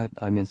ង្កើត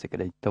ឲ្យមានសេចក្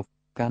តីទុក្ខ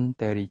កាន់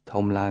តែរីក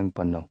ធំឡើង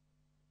ប៉ុណ្ណោះ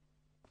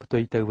ផ្ទុ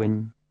យទៅវិញ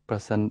ប្រ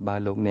សិនបើ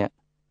លោកអ្នក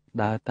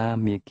ដើរតាម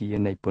មាគ៌ា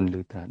នៃពន្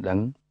លឺត្រាស់ដឹង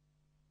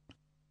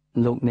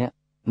លោកអ្នក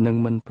នឹង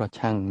មិនប្រ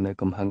ឆាំងនៅ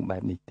កំហឹងបែ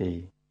បនេះទេ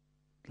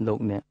លោក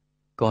អ្នក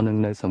ក៏នឹង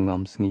នៅសំ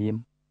ងំស្ងៀម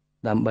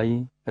ដើម្បី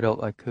រក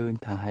ឲ្យឃើញ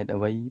ថាហេតុ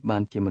អ្វីបា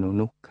នជាមនុស្ស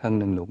នោះខឹង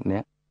នឹងលោកអ្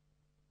នក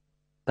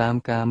តាម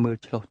ការមើល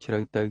ឆ្លុះជ្រៅ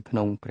ទៅក្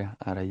នុងព្រះ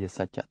អរិយស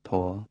ច្ចធ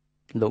ម៌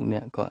លោកអ្ន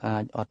កក៏អា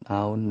ចអត់ឱ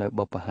ននៅ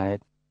បុព្វហេ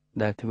តុ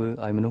ដែលធ្វើ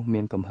ឲ្យមនុស្ស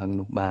មានកំហឹង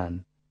នោះបាន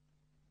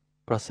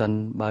ប្រសិន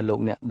បើលោក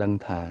អ្នកដឹង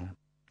ថា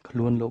ខ្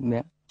លួនលោកអ្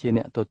នកជា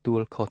អ្នកទទួ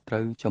លខុសត្រូ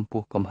វចំ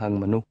ពោះកំហឹង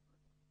មនុស្ស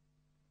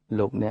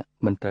លោកអ្នក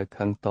មិនត្រូវ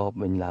ខឹងតប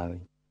វិញឡើយ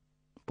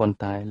ប៉ុន្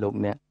តែលោក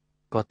អ្នក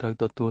ក៏ត្រូវ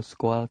ទទួលស្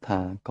គាល់ថា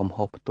កំ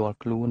ហុសផ្ទាល់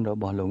ខ្លួនរ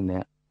បស់លោកអ្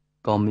នក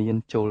ក៏មាន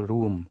ចូល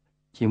រួម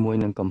ជាមួយ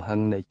នឹងកំហឹង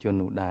នៃជន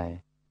នោះដែរ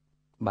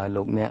បើ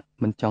លោកអ្នក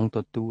មិនចង់ទ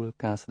ទួល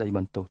ការស្ដីប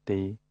ន្ទោសទេ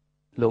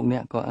លោកអ្ន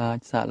កក៏អាច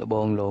សាកល្ប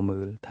ងលមើ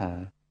លថា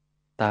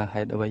តើ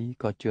ហេតុអ្វី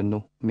ក៏ជន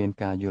នោះមាន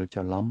ការយល់ច្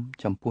រឡំ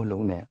ចំពោះលោ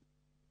កអ្នក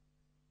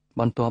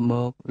បន្ទាប់ម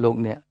កលោក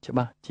អ្នកច្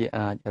បាស់ជា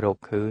អាចរក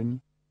ឃើញ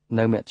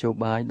នៅមធ្យោ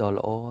បាយដ៏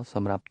ល្អស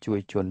ម្រាប់ជួយ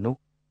ជននោះ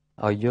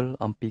ឲ្យយល់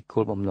អំពីគោ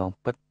លបំណង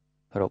ពិត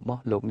រប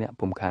ស់លោកអ្នក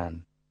ពុំខាន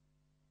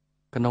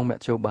ក្នុងម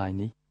ធ្យោបាយ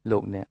នេះលោ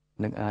កអ្នក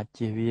នឹងអាច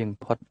ជៀសវាង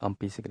ផុតអំ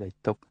ពីសេចក្តី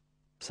ទុក្ខ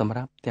សម្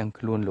រាប់ទាំង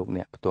ខ្លួនលោក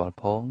អ្នកផ្ទាល់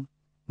ផង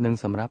និង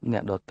សម្រាប់អ្ន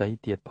កដទៃ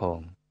ទៀតផង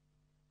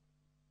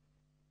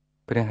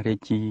ព្រះរា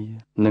ជា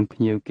និងភ្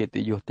ញៀវកិត្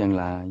តិយសទាំង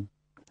ឡាយ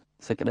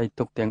សេចក្តី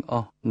ទុក្ខទាំងអ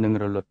ស់នឹង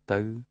រលត់ទៅ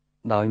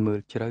ដោយមើល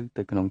ជ្រៅ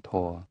ទៅក្នុងធ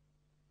ម៌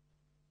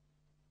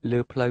លើ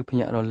ផ្លូវភ្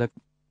ញាក់រលឹក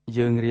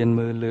យើងរៀន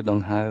មើលលើដ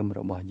ង្ហើមរ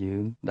បស់យើ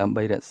ងដើម្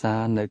បីរក្សា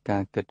នៅកា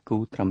រគិតគូ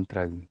រត្រឹមត្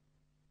រូវ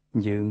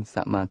យើងស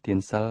មាទាន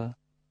សិល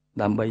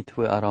ដើម្បីធ្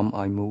វើអារម្មណ៍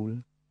ឲ្យមូល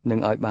និង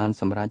ឲ្យបាន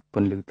សម្រេចព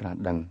ន្លឺត្រាស់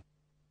ដឹង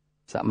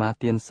សមា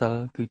ទានសិល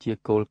គឺជា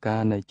គោលកា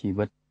រណ៍នៃជី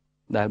វិត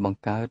ដែលបង្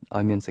កើត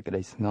ឲ្យមានសេចក្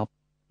តីស្ងប់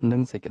និ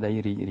ងសេចក្តី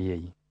រីករា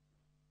យ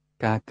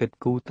ការគិត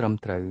គូរត្រឹម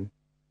ត្រូវ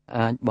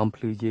អាចបំ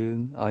ភ្លឺយើង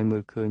ឲ្យមើ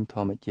លឃើញធ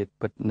ម្មជាតិ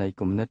ពិតនៃ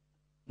គំនិត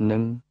និ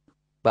ង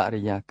ប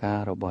រិយាកាស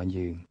របស់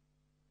យើង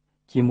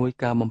ជាមួយ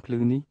ការបំភ្លឺ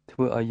នេះធ្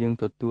វើឲ្យយើង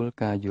ទទួល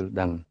ការយល់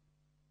ដឹង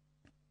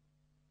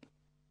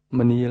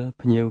មនាល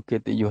ភ្ញៀវកិ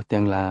ត្តិយស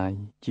ទាំងឡាយ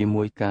ជា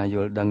មួយការយ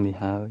ល់ដឹងនេះ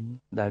ហើយ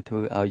ដែលធ្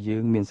វើឲ្យយើ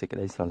ងមានសេចក្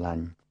តីស្រឡា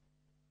ញ់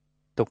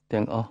ទុក្ខ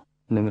ទាំងអស់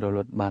នឹងរល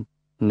ត់បាត់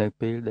នៅ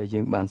ពេលដែលយើ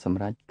ងបានស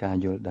ម្រេចការ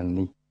យល់ដឹង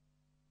នេះ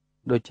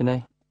ដូច្នេះ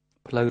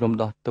ផ្លូវរំ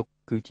ដោះទុក្ខ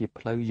គឺជា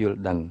ផ្លូវយល់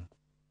ដឹង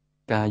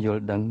ការយ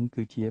ល់ដឹង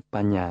គឺជាប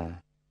ញ្ញា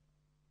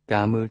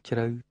ការមើលជ្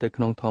រៅទៅ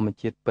ក្នុងធម្ម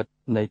ជាតិពិត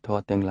នៃធ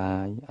ម៌ទាំងឡា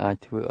យអាច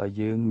ធ្វើឲ្យ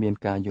យើងមាន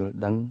ការយល់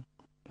ដឹង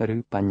ឬ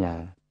បញ្ញា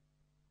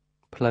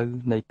ផ្លូវ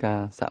នៃការ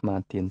សមា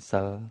ទាន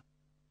សិល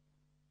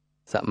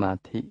សមា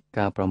ធិ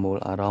ការប្រមូល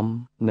អារម្មណ៍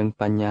និង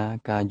បញ្ញា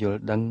ការយល់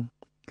ដឹង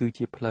គឺ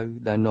ជាផ្លូវ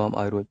ដែលនាំ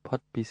ឲ្យរួចផុត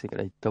ពីសេចក្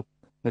តីទុក្ខ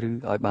ឬ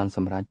ឲ្យបានស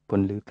ម្រេចព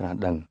ន្លឺត្រាស់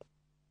ដឹង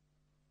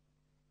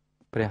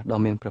ព្រះដ៏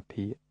មានព្រះ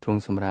ភិក្ខទ្រ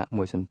ង់សម្រាក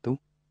មួយសន្ទុះ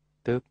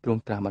ទើបទ្រ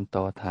ង់ត្រាស់បន្ត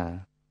ថា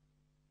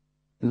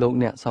លោក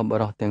អ្នកសប្បុ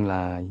រសទាំង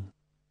ឡាយ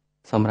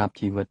សម្រាប់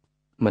ជីវិត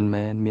មិន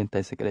មែនមានតែ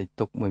សេចក្តី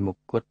ទុក្ខមួយមុខ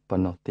គត់ប៉ុ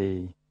ណ្ណោះទេ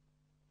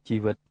ជី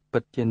វិតពិ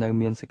តជានៅ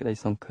មានសេចក្តី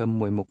សង្ឃឹម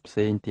មួយមុខផ្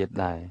សេងទៀត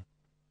ដែរ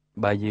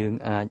បើយើង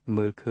អាច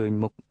មើលឃើញ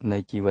មុខនៃ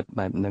ជីវិត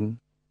បែបហ្នឹង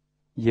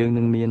យើង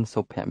នឹងមាន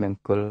សុភមង្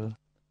គល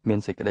មាន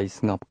សេចក្តី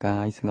ស្ងប់កា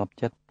យស្ងប់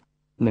ចិត្ត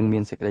និងមា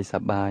នសេចក្តីស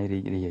ប្បាយរី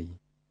ករាយ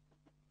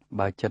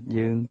បើចិត្ត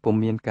យើងពុំ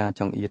មានការ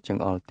ចង្អៀតច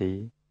ង្អល់ទេ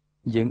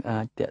យើងអា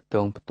ចតាក់ទ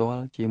ងផ្ទា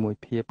ល់ជាមួយ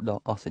ភាពដ៏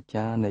អស្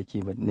ចារ្យនៃជី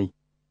វិតនេះ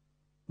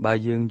បើ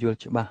យើងយល់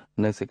ច្បាស់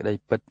នៅសេចក្តី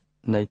ពិត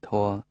នៃធ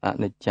ម៌អ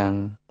និច្ចំ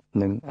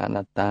និងអន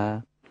ត្តា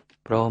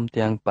ព្រម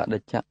ទាំងបដិ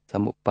ច្ចស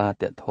មុប្បា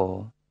ទធ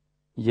ម៌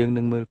យើង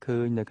នឹងមើលឃើ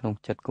ញនៅក្នុង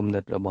ចិត្តគំនិ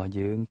តរបស់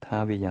យើងថា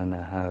វាយ៉ាង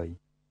ណាហើយ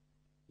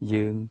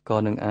យើងក៏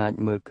នឹងអាច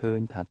មើលឃើញ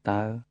ថា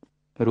តើ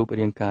រូប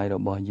រាងកាយរ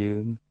បស់យើ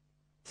ង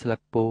ស្លឹក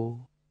ពោធិ៍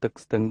ទឹក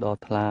ស្ទឹងដ៏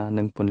ថ្លា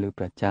និងពន្លឺ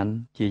ព្រះច័ន្ទ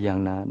ជាយ៉ាង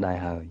ណាដែរ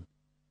ហើយ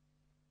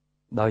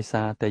ដោយ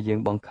សារតែយើង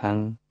បង្ខំ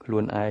ខ្លួ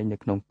នឯងនៅ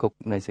ក្នុងគុក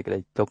នៃសេចក្តី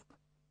ទុក្ខ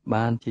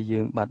បានជាយើ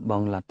ងបាត់ប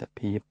ង់លទ្ធ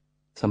ភាព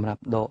សម្រា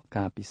ប់ដក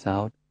ការពិសោ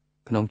ធន៍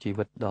ក្នុងជី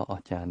វិតដ៏អ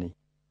ស្ចារ្យនេះ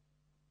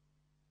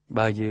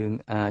បើយើង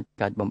អាច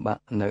កាច់បំបា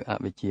ក់នៅអ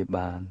វិជ្ជា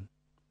បាន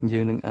យើ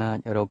ងនឹងអាច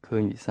រកឃើ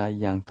ញវិស័យ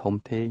យ៉ាងធំ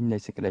ធេងនៃ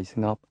សេចក្តីស្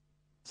ងប់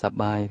សប្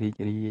បាយរីក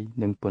រាយ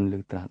និងពន្លឺ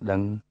ត្រាស់ដឹ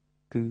ង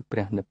គឺព្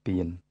រះនិព្វា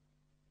ន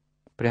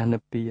ព្រះនិ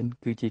ព្វាន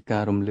គឺជាកា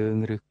ររំលើង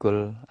ឫសគ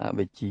ល់អ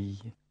វិជ្ជា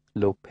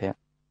លោភៈ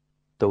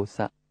ទោ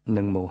សៈ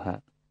និងមោហៈ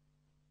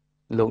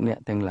លោកអ្នក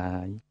ទាំងឡា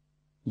យ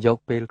យក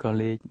ពេលក្រ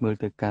ឡេកមើល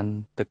ទៅកាន់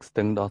ទឹកស្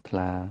ទឹងដ៏ថ្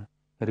លា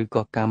ឬ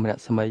ក៏កាំរ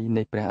ស្មី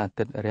នៃព្រះអា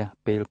ទិត្យរះ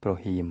ពេលប្រ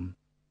ហៀម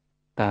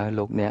តើ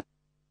លោកអ្នក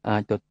អា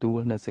ចទទួល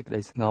នៅសេចក្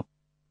តីស្ងប់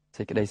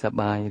សេចក្តីសប្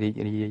បាយរីក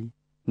រាយ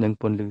និង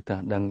ពន្លឺត្រា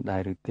ស់ដឹងដែ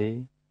រឬទេ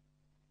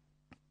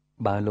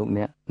បើលោក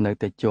អ្នកនៅ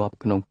តែជាប់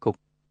ក្នុងគុក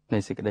នៃ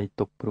សេចក្តី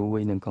ទុក្ខព្រួយ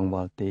និងកង្វ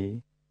ល់ទេ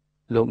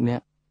លោកអ្ន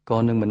កក៏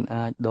នឹងមិន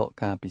អាចដក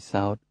ការពិ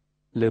សោធន៍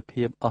លើ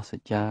ភាពអស្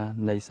ចារ្យ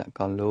នៃសក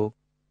លលោក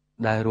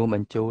ដែលរួមប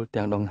ញ្ចូល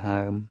ទាំងដង្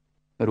ហើម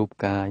រូប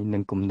កាយនិ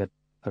ងគំនិត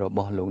រប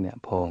ស់លោកអ្នក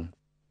ផង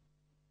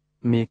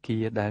មា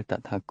គ៌ាដែលត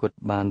ថាគត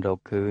បានរក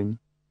ឃើញ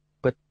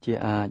ពិតជា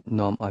អាច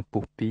នាំឲ្យ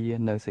ពុះពៀ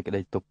នៅសេចក្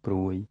តីទុក្ខព្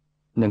រួយ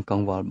និងក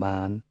ង្វល់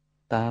បាន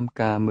តាម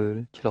ការមើល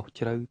ឆ្លុះ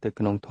ជ្រៅទៅ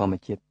ក្នុងធម្ម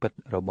ជាតិពិត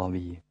របស់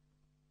វា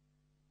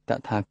ត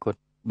ថាគត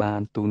បា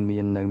នទូនមា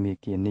ននៅមា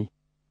គ៌ានេះ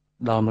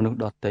ដល់មនុស្ស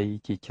ដទៃ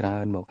ជាច្រើ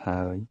នមក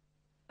ហើយ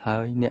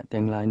អ្នក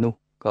ទាំងឡាយនោះ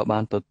ក៏បា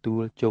នទទួ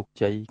លជោគ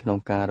ជ័យក្នុង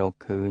ការរក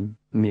ឃើញ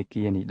មា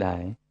គ៌ានេះដែ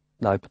រ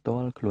ដោយផ្ទា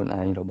ល់ខ្លួន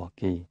ឯងរបស់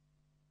គេ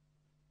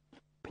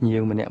ភ្ញៀ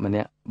វម្នាក់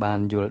បាន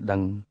យល់ដឹ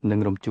ងនិង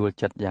រំជួល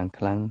ចិត្តយ៉ាង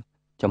ខ្លាំង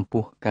ចំ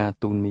ពោះការ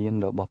ទូនមាន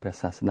របស់ព្រះ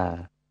សាស្តា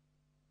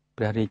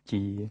ព្រះរា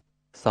ជា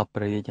សពព្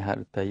រះរាជហ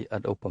ឫទ័យឥ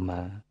តឧប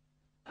មា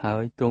ហើ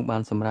យទ្រង់បា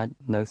នសម្រេច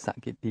នៅស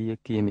ក្កិទា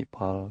គាមិផ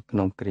លក្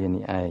នុងគ្រា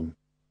នេះឯង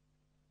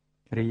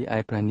រីឯ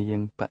ព្រះនាង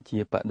បជា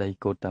បដី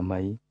កោត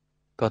មី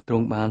ក៏ទ្រ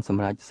ង់បានស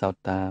ម្រេចសោ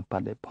តាប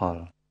ដិផល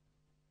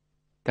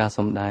ការស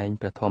ម្ដែង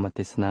ព្រះធម្ម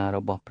ទេសនារ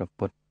បស់ព្រះ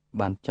ពុទ្ធ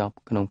បានចប់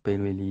ក្នុងពេល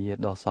វេលា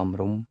ដ៏សម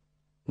រម្យ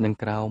និង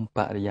ក្រោមប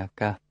រិយា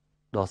កាស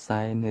ដ៏សែ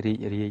នរីក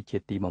រាយជា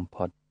ទីបំ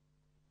ផុត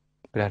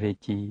ព្រះរា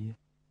ជា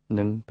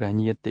និងព្រះ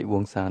ញាតិវ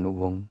ង្សានុ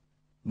វង្ស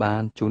បា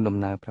នជូនដំ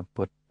ណើរព្រះ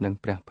ពុទ្ធនិង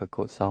ព្រះភិក្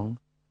ខុសង្ឃ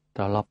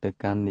ត្រឡប់ទៅ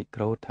កាន់និ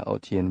ក្រូធឧ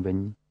ទ្យានវិញ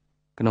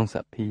ក្នុងស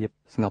ភាព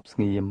ស្ងប់ស្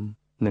ងៀម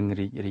និង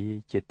រីករាយ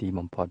ជាទី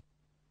បំផុត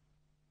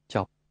ច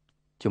ប់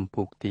ជំ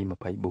ពូកទី24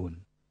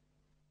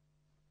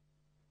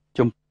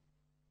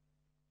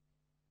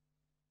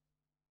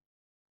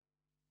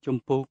ជំ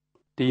ពូក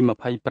ទី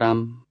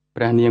25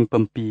ព្រះនាង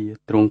ពំពា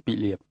ទ្រង់ពិ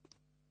លាប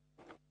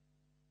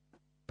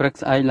ព្រឹក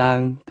ស្អែកឡើង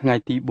ថ្ងៃ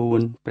ទី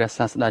4ព្រះ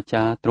សាស្តា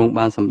ចារ្យទ្រង់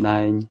បានសម្ដែ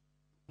ង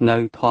នៅ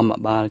ធម្ម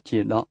បាលជា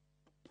ដក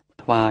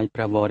ថ្វាយព្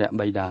រះវរៈ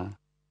បិតា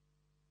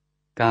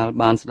កាល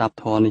បានស្ដាប់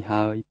ធម៌នេះ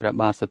ហើយព្រះ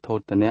បាទសទ្ធោ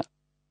ទនៈ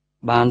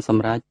បានស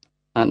ម្រេច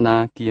អនា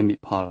គាមិ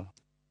ផល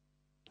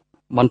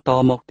បន្ត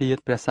មកទៀត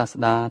ព្រះសាស្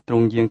តាទ្រ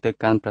ង់យាងទៅ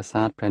កាន់ប្រា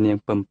សាទព្រះនាង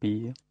ពំពា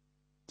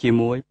ជា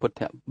មួយពុទ្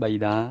ធបិ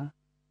តា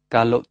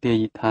កាលុទា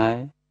យិថែ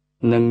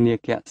និងនា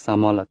គស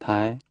មល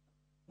ថែ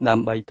ដើ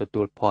ម្បីទ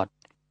ទួលផាត់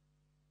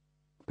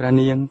ព្រះ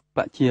នាងប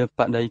ជាប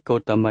ដីកោ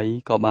តមី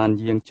ក៏បាន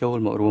យាងចូល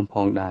មករួមផ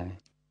ងដែរ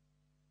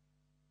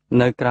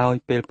នៅក្រោយ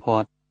ពេលផា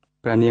ត់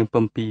ព្រះនាង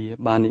ពំពា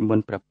បាននិម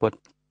ន្តព្រះពុទ្ធ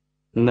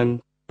និង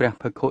ព្រះ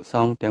ភិក្ខុស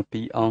ង្ឃទាំង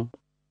ពីរអង្គ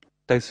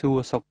ទៅសួរ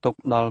សុខទុក្ខ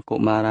ដល់កុ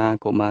មារា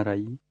កុមារី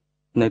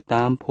នៅ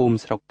តាមភូមិ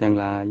ស្រុកទាំង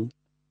ឡាយ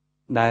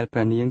ដែលព្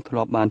រះនាងធ្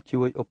លាប់បាន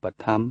ជួយឧបត្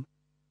ថម្ភ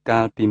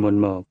កាលពីមុន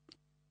មក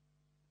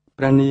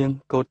ព្រះនាង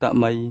កោត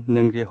មី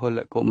និងរាហុល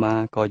កុមារ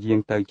ក៏យាង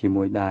ទៅជា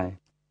មួយដែរ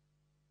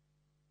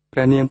ព្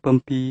រះនាងពំ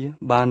ពា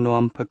បាន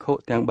នាំភិក្ខុ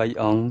ទាំង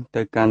3អង្គ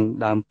ទៅកាន់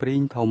ដើមព្រី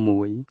ងធំ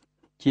មួយ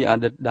ជាអ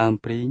តីតដើម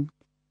ព្រីង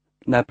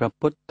ដែលព្រះ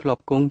ពុទ្ធធ្លា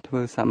ប់គង់ធ្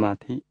វើសមា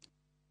ធិ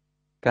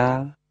កាល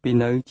ពី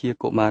នៅជា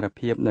កុមារ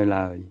ភាពនៅ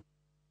ឡើយ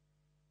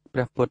ព្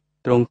រះពុទ្ធ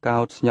ទ្រង់កោ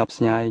តស្ញប់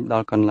ស្ញែងដ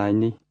ល់កន្លែង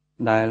នេះ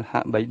ដែលហា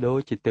ក់បីដូច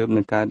ជាទើប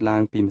នឹងកើតឡើ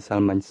ងពីម្សិល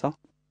មិញសោះ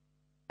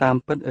តាម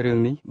ពិតរឿង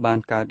នេះបាន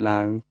កើតឡើ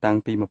ងតាំង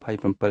ពី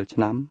27ឆ្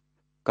នាំ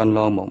កន្ល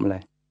ងមកម្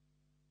ល៉េះ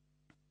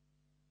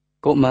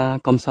កុមារ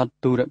កំសត់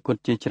ទូរគុត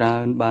ជាច្រើ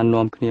នបាន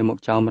នាំគ្នាមក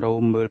ចោមរោ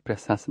មមើលព្រះ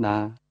សាស្តា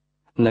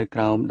នៅក្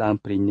រោមដើម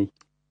ព្រីងនេះ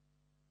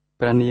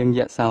ព្រះនាងយ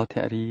សោធ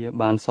រា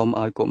បានសុំ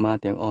ឲ្យកុមារ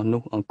ទាំងអស់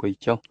នោះអង្គុយ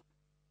ចុះ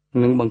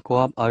និងបង្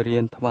គាប់ឲ្យរៀ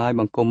នថ្វាយ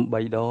បង្គំ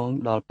3ដង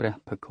ដល់ព្រះ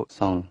ភិក្ខុ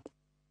សង្ឃ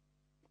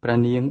ព្រះ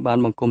នាងបាន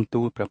បង្គំ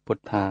ទូលព្រះពុទ្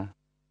ធថា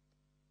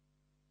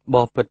ប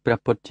បិទ្ធព្រះ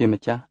ពុទ្ធជា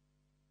ម្ចាស់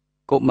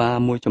កុមារ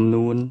មួយចំ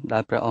នួនដែ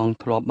លព្រះអង្គ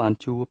ធ្លាប់បាន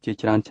ជួបជា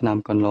ច្រើនឆ្នាំ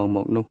កន្លងម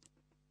កនោះ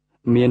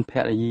មានភ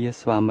រិយា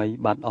ស្វាមី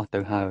បាត់អស់ទៅ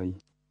ហើយ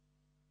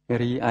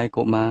រីឯ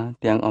កុមារ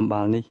ទាំងអំ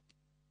បាលនេះ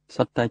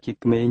សុទ្ធតែជា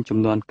ក្មេងជំ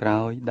នាន់ក្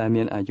រោយដែល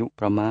មានអាយុ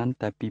ប្រមាណ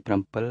តែពី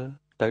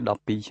7ទៅ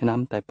12ឆ្នាំ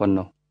តែប៉ុណ្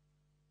ណោះ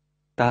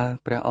តើ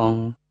ព្រះអង្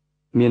គ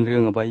មានរឿ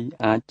ងអ្វី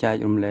អាចចែក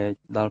រំលែក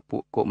ដល់ពួ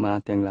កកុមារ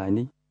ទាំងឡាយ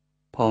នេះ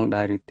ផង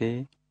ដែរឬទេ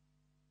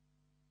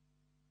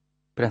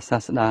ព្រះសា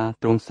ស្តា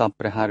ទ្រង់សព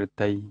ព្រះハរ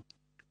តី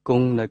គ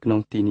ង់នៅក្នុង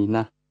ទីនេះ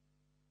ណាស់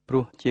ព្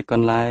រោះជាក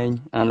ន្លែង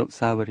អនុស្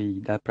សាវរីយ៍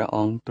ដែលព្រះអ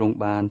ង្គទ្រង់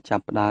បានចា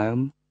ប់ផ្ដើម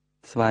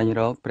ស្វែង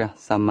រកព្រះ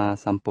សម្មា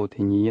សម្ពោ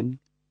ធិញ្ញាណ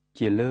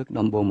ជាលើក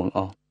ដំបូងបង្អ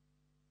ស់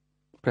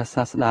ព្រះ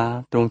សាស្តា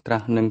ទ្រង់ត្រា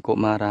ស់នឹងកុ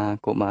មារា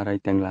កុមារី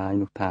ទាំងឡាយ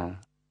នោះថា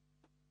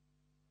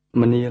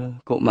មនាល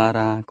កុមា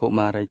រាកុ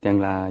មារីទាំង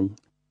ឡាយ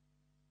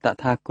ត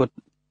ថាគត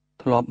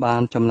ធ្លាប់បា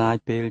នចំណាយ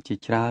ពេលជា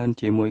ច្រើន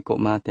ជាមួយកុ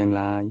មារទាំង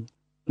ឡាយ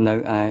នៅ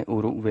ឯឧ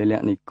រុវេល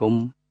និគម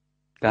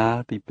កាល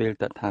ពីពេល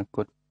តថាគ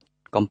ត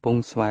កំពុង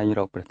ស្វែងរ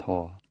កព្រះធ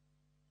ម៌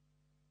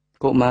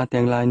កុមារ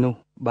ទាំងឡាយនោះ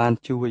បាន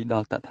ជួយដ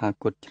ល់តថា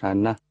គតច្រើន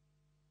ណាស់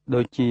ដូ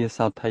ចជា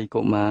សោថី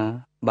កុមារ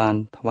បាន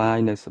ថ្វាយ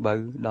នៅស្បូវ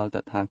ដល់ត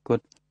ថាគត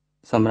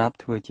សម្រាប់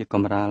ធ្វើជាក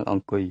ម្រាលអ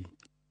ង្គុយ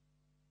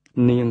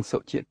នាងសុ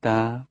ជាតា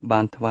បា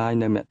នថ្វាយ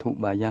នៅមធុ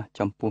បាយៈ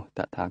ចំពោះត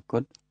ថាគ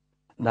ត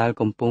ដែល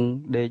កំពុង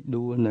ដេក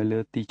ដួលនៅលើ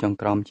ទីចង្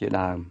ក្រមជា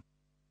ដើម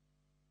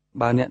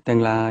បើអ្នកទាំ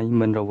ងឡាយ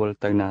មិនរវល់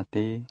ទៅណា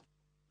ទេ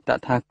ត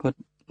ថាគត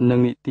នឹង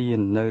និទាន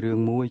នៅរឿង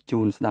មួយជូ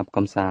នស្ដាប់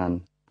កំសាន្ត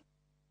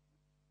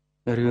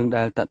រឿង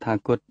ដែលតថា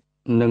គត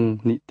នឹង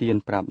និទាន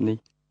ប្រាប់នេះ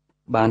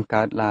បាន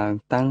កើតឡើង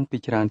តាំងពី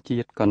ច្រើនជា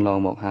តិកន្លង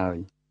មកហើយ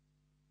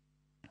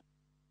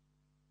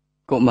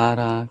កុមា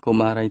រាកុ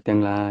មារីទាំ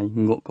ងឡាយ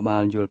ងក់ក្បា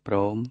លយល់ព្រ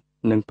ម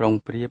និងប្រុង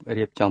ប្រៀប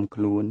រៀបចំ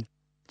ខ្លួន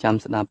ចាំ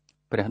ស្ដាប់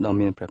ព្រះដ៏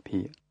មានព្រះ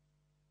ភិក្ខ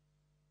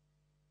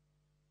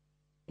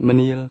ម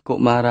នាលកុ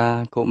មារា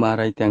កុមា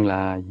រីទាំង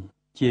ឡាយ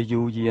ជា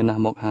យូរយារណា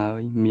ស់មកហើយ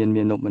មាន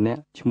មាណពម្នា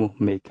ក់ឈ្មោះ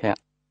មេខៈ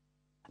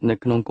នៅ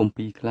ក្នុងគម្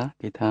ពីរខ្លះ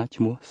គេថា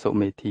ឈ្មោះសុ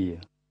មេធា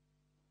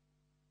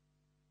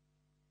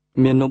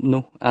មាណព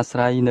នោះអាស្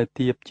រ័យនៅ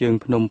ទាបជើង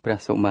ភ្នំព្រះ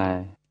សុមា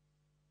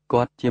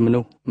គាត់ជាមនុ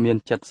ស្សមាន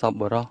ចិត្តសប្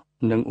បុរស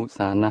និងឧស្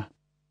សាហ៍ណាស់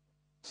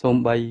សូ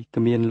ម្បី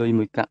គ្មានលុយ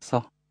មួយកាក់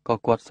សោះក៏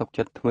គាត់សុខ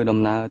ចិត្តធ្វើដំ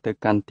ណើរទៅ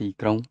កាន់ទី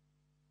ក្រុង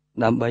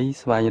ដើម្បី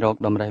ស្វែងរក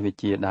តម្រេះវិ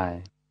ជ្ជាដែរ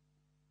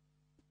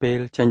ពេ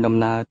លចេញដំ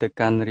ណើរទៅ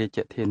កាន់រាជ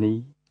ធានី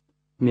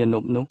មាណ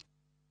ពនោះ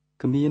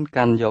គ្មាន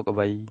កាន់យកអ្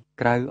វី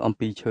ក្រៅអំ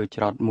ពីឈើ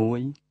ច្រត់មួ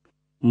យ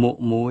មួក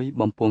មួយ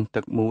បំពង់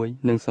ទឹកមួយ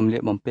និងសម្លៀ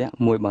កបំពាក់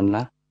មួយបន្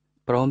លាស់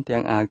ព្រមទាំ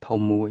ងអាវធំ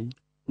មួយ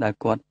ដែល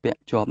គាត់ពា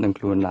ក់ជាប់នឹង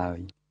ខ្លួនឡើយ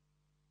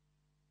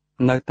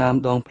នៅតាម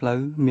ដងផ្លូវ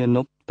មាណ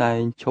ពតែង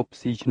ឈប់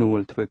ស៊ីឈ្នួល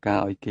ធ្វើការ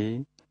ឲ្យគេ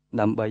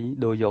ដើម្បី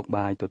ដូរយក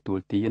បាយទទួល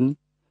ទាន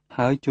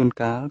ហើយជួន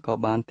កាលក៏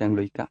បានទាំង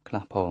លុយកាក់ខ្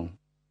លះផង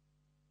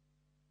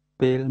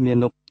ពេលមា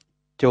ណព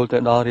ចូលទៅ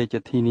ដល់រាជ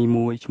ធានី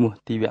មួយឈ្មោះ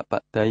ទីវប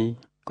តី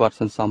គាត់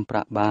សន្សំប្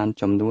រាក់បាន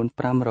ចំនួន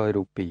500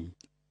រូពី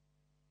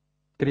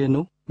គ្រា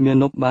នោះមា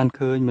ណពបាន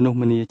ឃើញមនុស្ស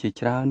ម្នាជា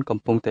ច្រើនកំ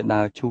ពុងតែ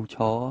ដើរឈូឆ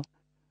រ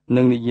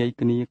និងនិយាយ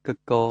គ្នាកឹក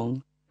កង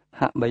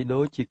ហាក់បីដូ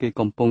ចជាគេ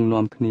កំពុង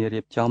នាំគ្នា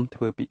រៀបចំធ្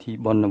វើពិធី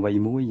បុណ្យអ្វី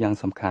មួយយ៉ាង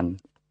សំខាន់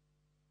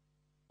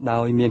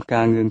ដោយមាន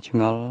ការងឿងឆ្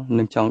ងល់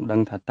និងចង់ដឹ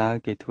ងថាតើ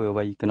គេធ្វើអ្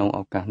វីក្នុងឱ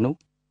កាសនោះ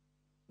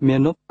មា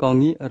ណពក៏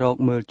ងាករក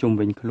មើលជុំ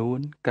វិញខ្លួន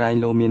ក្រែង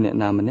លោមានអ្នក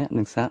ណាម្នាក់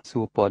នឹងសាកសួ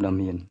រព័ត៌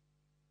មាន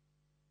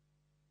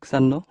ខ្សិ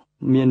ននោះ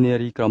មាននា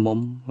រីក្រមុំ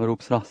រូប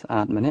ស្រស់ស្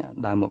អាតម្នាក់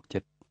ដើរមកជិ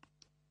ត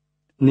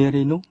នា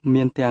រីនោះ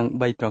មានទាំង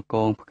3ត្រក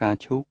ងផ្កា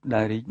ឈូក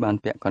ដែលរីកបាន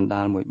ពាក់កណ្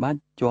ដាលមួយបាច់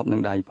ជាប់នឹ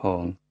ងដៃផ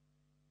ង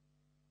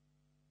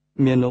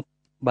មាណព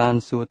បាន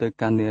សួរទៅ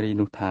កាន់នារី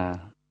នោះថា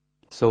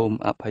សូម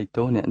អភ័យ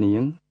ទោសអ្នកនា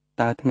ង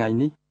តើថ្ងៃ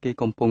នេះគេ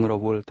កំពុងរ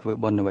វល់ធ្វើ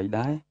បុណ្យអ្វី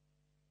ដែរ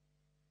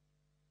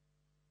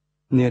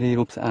នារី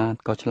រូបស្អាត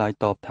ក៏ឆ្លើយ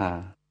តបថា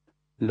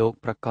លោក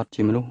ប្រកាស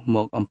ជាមនុស្សម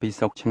កអំពី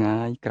ស្រុកឆ្ងា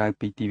យក្រៅ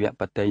ពីទីវ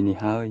បតីនេះ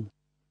ហើយ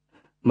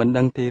មិន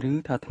ដឹងទេឬ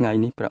ថាថ្ងៃ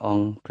នេះព្រះអ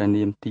ង្គព្រះ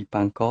នាមទី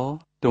បាងក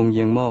ទ្រង់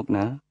យាងមក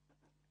ណា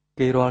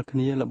គេរាល់គ្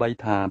នាល្បី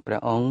ថាព្រះ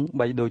អង្គ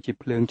បីដូចជា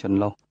ភ្លើងចន្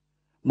លុះ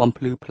បំ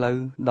ភ្លឺផ្លូវ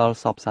ដល់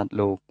សពសត្វ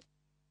លោក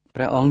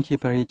ព្រះអង្គជា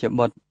ព្រះរាជ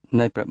បុត្រ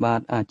នៃព្រះបាទ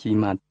អាជី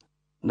ម៉ាត់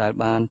ដែល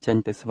បានចេញ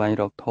ទៅស្វែង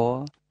រកធម៌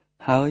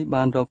ហើយ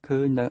បានរកឃើ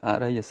ញនៅអ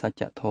រិយសច្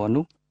ចធម៌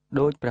នោះ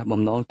ដោយព្រះ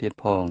បំណងទៀត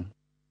ផង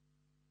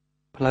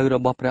ផ្លូវរ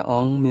បស់ព្រះអ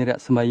ង្គមានរ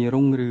ស្មី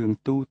រុងរឿង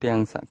ទូទាំង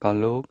សកល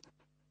លោក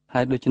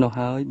ហើយដូច្នោះ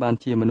ហើយបាន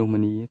ជាមនុស្ស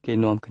ម្នាគេ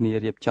នាំគ្នា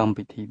រៀបចំ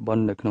ពិធីបុ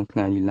ណ្យនៅក្នុងថ្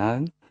ងៃនេះឡើង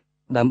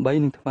ដើម្បី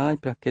នឹងថ្វាយ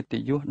ព្រះកិត្តិ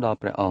យសដល់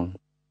ព្រះអង្គ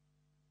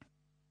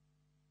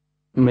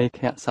មេ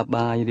ខៈសប្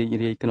បាយរីក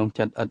រាយក្នុង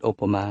ចិត្តឥតឧ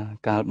បមា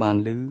កាលបាន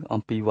ឮ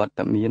អំពីវត្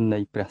តមាននៃ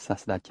ព្រះសា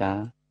ស្តាចារ្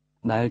យ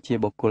ដែលជា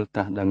បុគ្គលត្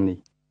រាស់ដឹងនេះ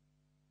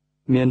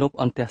មាណព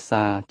អន្តរ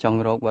សាចង់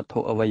រកវត្ថុ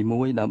អ្វី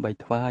មួយដើម្បី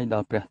ថ្វាយដ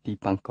ល់ព្រះទី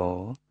បាងក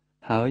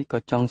ហើយក៏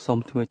ចង់សុំ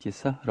ធ្វើជា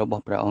សិស្សរប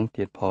ស់ព្រះអង្គ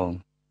ទៀតផង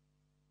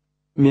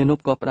មាណព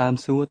ក៏ផ្ដើម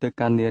សួរទៅ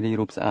កាន់នារី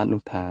រូបស្អាត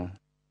នោះថា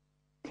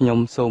ខ្ញុំ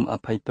សូមអ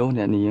ភ័យទោស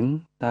អ្នកនាង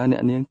តើអ្ន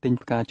កនាងទិញ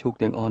ផ្កាឈូក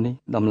ទាំងអស់នេះ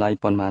តម្លៃ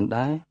ប៉ុន្មាន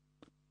ដែរ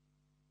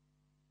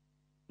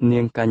នា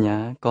ងកញ្ញា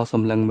ក៏ស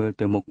ម្លឹងមើល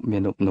ទៅមុខមា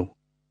ណពនោះ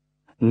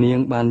នាង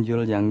បានយ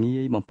ល់យ៉ាងងា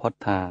យបំផុត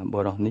ថាបុ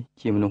រសនេះ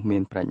ជាមនុស្សមា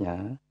នប្រាជ្ញា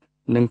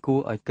និងគួរ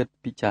ឲ្យគិត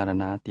ពិចារ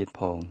ណាទៀត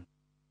ផង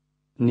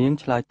នាង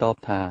ឆ្លើយតប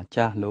ថា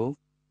ចាស់លោក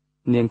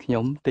នាងខ្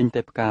ញុំទិញ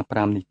តែផ្កា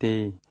5នេះទេ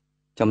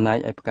ចំណែក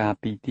ឯផ្កា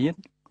2ទៀត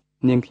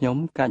នាងខ្ញុំ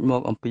កាច់ម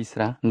កអំពីស្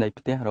រះនៃ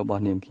ផ្ទះរប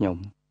ស់នាងខ្ញុំ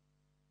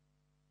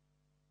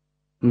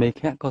មេ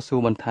ខៈក៏សួរ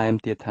បន្ថែម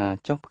ទៀតថា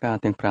ចុះផ្កា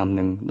ទាំង5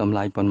នឹងតម្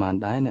លៃប៉ុន្មាន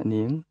ដែរអ្នក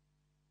នាង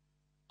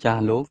ចា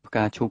ស់លោកផ្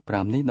កាឈូក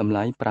5នេះតម្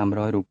លៃ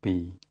500រូពី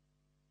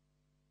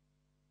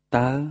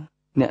តើ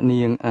អ្នក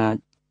នាងអាច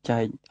ចែ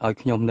កឲ្យ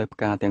ខ្ញុំនៅផ្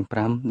កាទាំង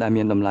5ដែល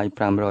មានតម្លៃ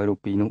500រូ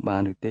ពីនោះបា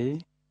នឬទេ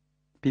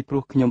ពីព្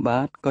រោះខ្ញុំបា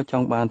ទក៏ច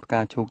ង់បានផ្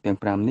កាឈូកទាំង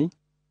5នេះ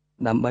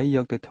ដើម្បីយ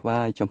កទៅថ្វា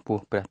យចំពោះ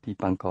ព្រះទី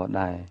បាងក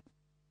ដែរ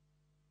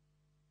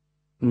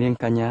នាង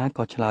កញ្ញា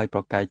ក៏ឆ្លើយប្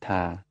រកែក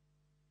ថា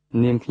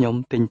នាងខ្ញុំ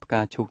ទិញផ្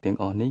កាឈូកទាំង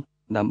អស់នេះ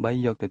ដើម្បី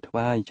យកទៅថ្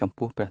វាយចំ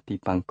ពោះព្រះទី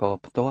បាងក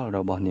ផ្ទាល់រ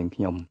បស់នាង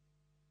ខ្ញុំ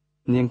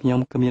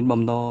គ្មាន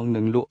បំណង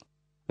នឹងលក់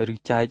ឬ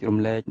ចែករំ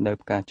លែកនៅ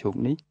ផ្កាឈូក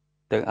នេះ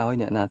ទៅឲ្យ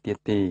អ្នកណាទៀត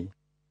ទេ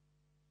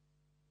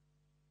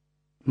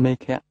មេ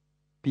ខៈ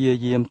ព្យា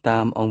យាមតា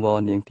មអង្វរ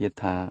នាងទៀត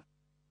ថា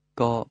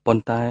ក៏ប៉ុ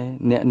ន្តែ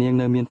អ្នកនាង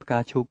នៅមានផ្កា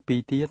ឈូក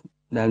2ទៀត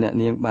ដែលអ្នក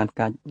នាងបាន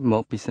កាច់ម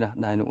កពីស្រះ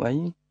ដែរនោះអី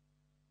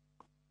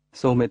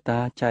សូមមេត្តា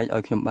ចែកឲ្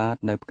យខ្ញុំបាទ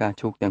នៅផ្កា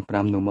ឈូកទាំង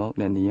5នោះមក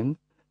អ្នកនាង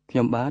ខ្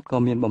ញុំបាទក៏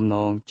មានបំណ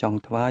ងចង់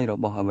ថ្វាយរ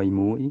បស់អ្វី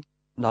មួយ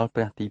ដល់ព្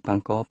រះទីបាង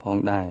កផង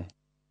ដែរ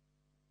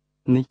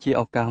នេះជា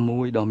ឱកាសមួ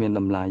យដ៏មាន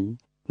តម្លៃ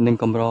និង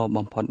កម្រ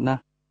បំផុតណា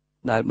ស់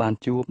ដែលបាន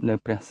ជួបនៅ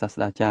ព្រះសាស្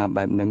តាចារ្យ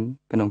បែបនេះ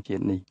ក្នុងជា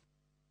តិនេះ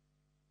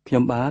ខ្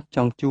ញុំបាទច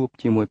ង់ជួប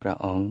ជាមួយព្រះ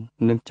អង្គ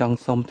និងចង់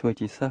សុំធ្វើ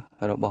ជាសិស្ស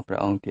របស់ព្រះ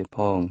អង្គទៀតផ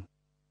ង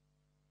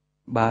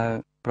បើ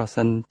ប្រ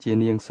សិនជា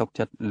នាងសុខ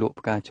ចិត្តលក់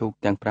ផ្កាឈូក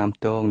ទាំង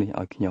5ទងនេះ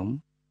ឲ្យខ្ញុំ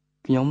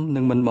នឹ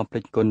ងមិនបំភ្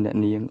លេចគុណអ្នក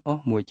នាងអ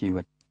ស់មួយជី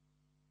វិត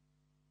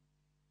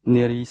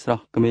នារីស្រ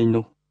ស់ក្មេង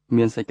នោះ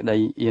មានសេចក្តី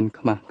អៀន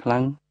ខ្មាស់ខ្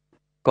លាំង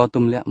ក៏ទ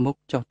ម្លាក់មុខ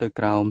ចុះទៅ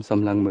ក្រោមស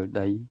ម្លឹងមើល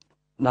ដី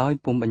ដោយ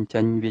ពុំបញ្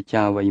ចេញវា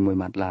ចាអ្វីមួយ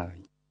ម៉ាត់ឡើយ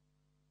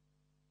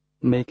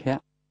មេខៈ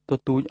ទ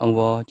ទូចអង្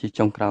វរជា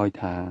ចុងក្រោយ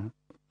ថា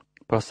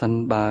ប្រសិន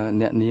បើ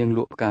អ្នកនាងល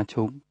ក់ផ្កា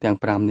ឈូកទាំង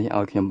5នេះ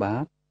ឲ្យខ្ញុំបា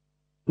ទ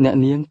អ្នក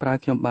នាងប្រើ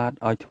ខ្ញុំបាទ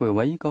ឲ្យធ្វើអ្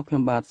វីក៏ខ្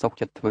ញុំបាទសុខ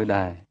ចិត្តធ្វើ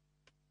ដែរ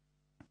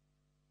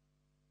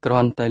គ្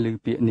រាន់តែឮ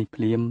ពាក្យនេះ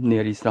ភ្លាមនា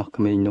រីស្រស់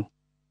ក្មេងនោះ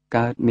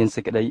កើតមាន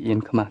សេចក្តីអៀន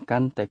ខ្មាស់កា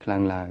ន់តែខ្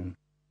លាំងឡើង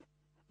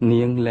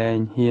នាងលែង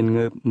ហ៊ាន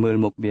ងើបមើល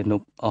មុខមាណ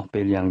ពអស់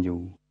ពេលយ៉ាងយូ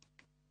រ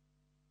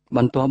ប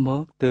ន្ទាប់ម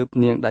កទើប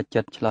នាងដាច់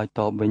ចិត្តឆ្លើយ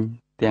តបវិញ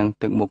ទាំង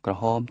ទឹកមុខក្រ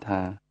ហម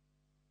ថា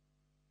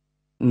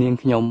នាង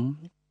ខ្ញុំ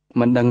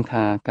មិនដឹង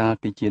ថាកាល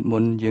ពីជាតិមុ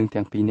នយើង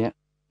ទាំងពីរនាក់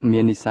មា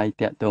ននិស្ស័យ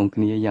តាក់ទងគ្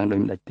នាយ៉ាងដូច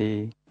ម្តេចទេ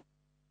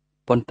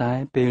ប៉ុន្តែ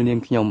ពេលនាង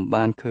ខ្ញុំ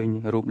បានឃើញ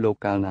រូបលោក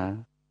កាលណា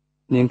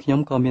នាងខ្ញុំ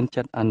ក៏មាន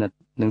ចិត្តអាណិត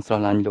និងស្រ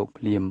ឡាញ់លោក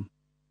ភ្លាម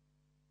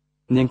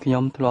នាងខ្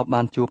ញុំធ្លាប់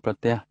បានជួបប្រ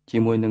ទះជា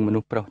មួយនឹងមនុ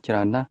ស្សប្រុសច្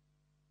រើនណាស់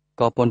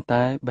ក៏ប៉ុន្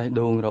តែបេះ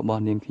ដូងរប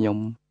ស់នាងខ្ញុំ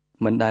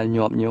មិនដែល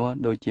ញាប់ញ័រ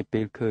ដូចជាពេ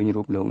លឃើញ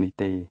រូបលោកនេះ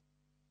ទេ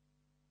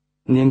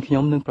នាងខ្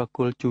ញុំនឹងប្រគ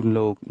ល់ជូន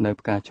លោកនៅ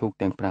ផ្កាឈូក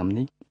ទាំង5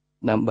នេះ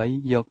ដើម្បី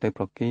យកទៅ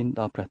ប្រគេន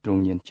ដល់ព្រះទ្រ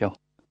ង់ញាណចុះ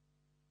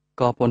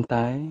ក៏ប៉ុន្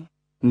តែ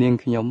នាង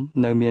ខ្ញុំ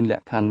នៅមានល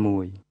ក្ខខណ្ឌមួ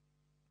យ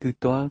គឺ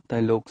ទាល់តែ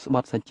លោកស្ប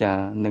ត់សច្ចា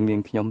នឹងនា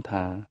ងខ្ញុំ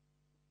ថា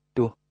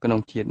ទោះក្នុង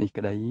ជាតិនេះ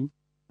ក្តី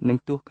និង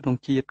ទោះក្នុង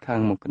ជាតិខា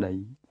ងមុខក្តី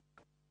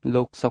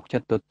លោកសុខចិ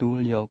ត្តទទួល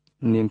យក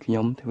នាងខ្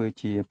ញុំធ្វើ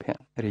ជាភ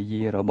រិ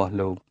យារបស់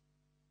លោក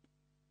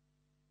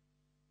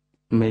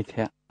មេ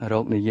ខៈរ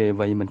កនិយាយអ្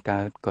វីមិន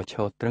កើតក៏ឈ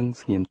រត្រឹង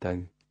ស្ងៀមទៅ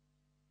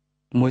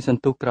មួយស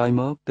ន្ទុះក្រោយ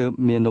មកទើប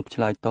មាននប់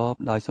ឆ្លើយតប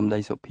ដោយសម្ដី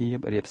សុភាព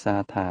រៀបសារ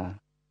ថា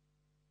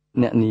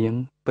អ្នកនាង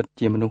ពិត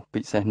ជាមនុស្ស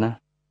ពិសេសណាស់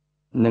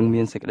និង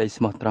មានសេចក្តី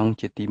ស្មោះត្រង់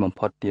ជាទីបំ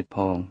ផុតទៀតផ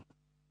ង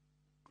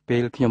ពេ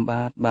លខ្ញុំ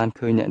បាទបាន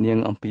ឃើញអ្នកនាង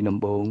អំពីដំ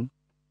បូង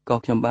ក៏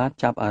ខ្ញុំបាទ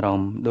ចាប់អារ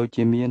ម្មណ៍ដូច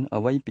ជាមាន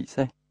អ្វីពិ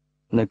សេស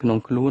នៅក្នុង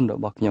ខ្លួនរ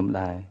បស់ខ្ញុំ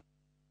ដែរ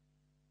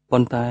ប៉ុ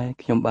ន្តែ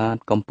ខ្ញុំបាទ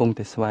កំពុង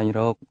តែស្វែង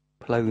រក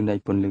ផ្លូវនៃ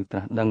ពន្លឺត្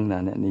រាស់ដឹងណា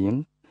អ្នកនាង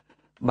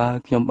បើ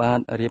ខ្ញុំបាទ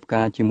រៀប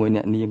ការជាមួយ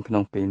អ្នកនាងក្នុ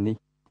ងពេលនេះ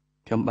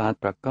ខ្ញុំបាទ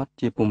ប្រកាស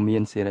ជាពុំមា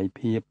នសេរី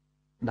ភាព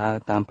ដើរ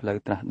តាមផ្លូវ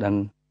ត្រាស់ដឹង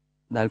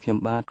ដែលខ្ញុំ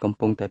បាទកំ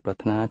ពុងតែប្រា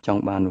ថ្នាច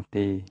ង់បាននោះ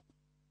ទេ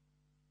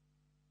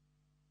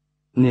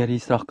នារី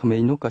ស្រស់ក្មេ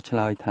ងនោះក៏ឆ្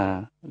លើយថា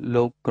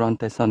លោកគ្រាន់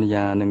តែសន្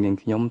យានឹងនាង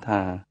ខ្ញុំ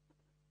ថា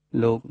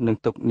លោកនឹង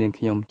ទុកនាង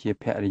ខ្ញុំជា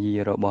ភរិយា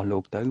របស់លោ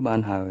កទៅបាន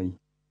ហើយ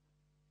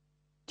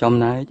ចំ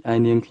ណែកឯ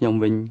នាងខ្ញុំ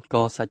វិញ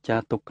ក៏សច្ចា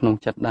ទុកក្នុង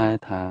ចិត្តដែរ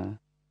ថា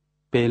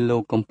ពេលលោ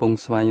កកំពុង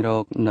ស្វែងរ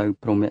កនៅ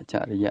ព្រហ្មច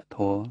រិយធ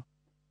ម៌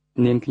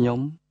នាងខ្ញុំ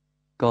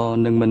ក៏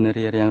នឹងមិន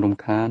រារាំងរំ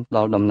ខានដ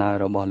ល់ដំណើរ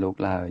របស់លោក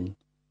ឡើយ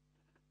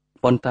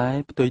ប៉ុន្តែ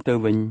ផ្ទុយទៅ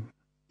វិញ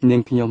នា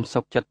ងខ្ញុំ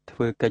សុខចិត្តធ្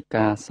វើកិច្ច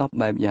ការសព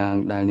បែបយ៉ាង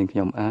ដែលនាងខ្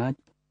ញុំអាច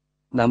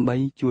ដើម្បី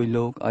ជួយ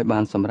លោកឲ្យបា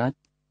នសម្រេច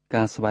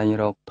ការស្វែង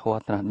រកធម៌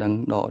ត្រាស់ដឹង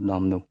ដ៏ឧត្ត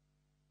មនោះ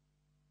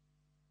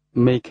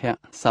មេខៈ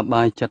សប្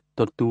បាយចិត្ត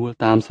ទទួល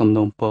តាមសំ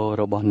ណូមពរ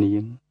របស់នា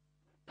ង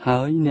ហើ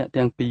យអ្នក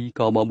ទាំងពីរ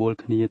ក៏បបួល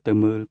គ្នាទៅ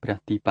មើលព្រះ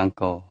ទីបាំង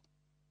ក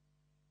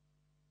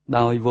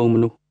ដោយវងម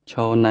នុស្សឈ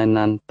រណែន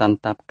ណាន់តាន់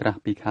តាប់ក្រាស់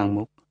ពីខាង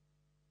មុខ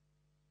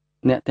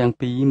អ្នកទាំង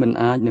ពីរមិន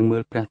អាចនឹងមើ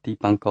លព្រះទី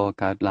បាំងក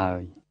កើតឡើ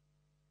យ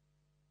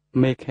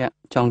មេខៈ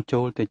ចង់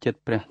ចូលទៅជិត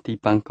ព្រះទី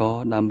បាំងក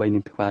ដើម្បីនឹ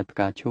ងថ្វាយផ្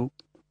កាឈូក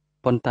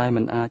ប៉ុន្តែ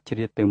មិនអាចជ្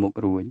រៀតទៅមុខ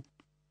រួច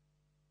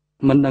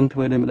មិនដឹងធ្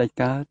វើដូចម្តេច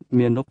កើត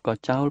មាននប់ក៏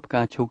ចោលផ្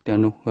កាឈូកទាំង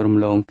នោះរំ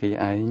លងគេ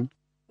ឯង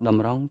ត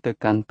ម្រង់ទៅ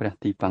កាន់ព្រះ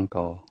ទីបាំងក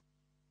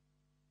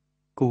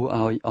គួរ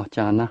ឲ្យអស្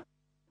ចារ្យណាស់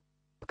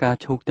ផ្កា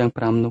ឈូកទាំង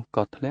5នោះ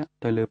ក៏ធ្លាក់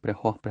ទៅលើព្រះ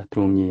ហស្ថព្រះទ្រ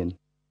ង់ញាណ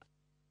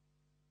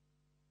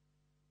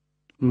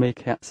មេ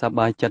ខៈសប្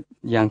បាយចិត្ត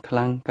យ៉ាងខ្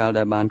លាំងកាល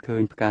ដែលបានឃើ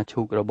ញផ្កា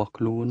ឈូករបស់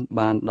ខ្លួន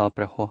បានដល់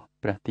ព្រះហស្ថ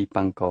ព្រះទី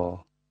បាំងក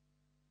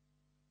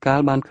កាល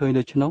បានឃើញ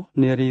ដូច្នោះ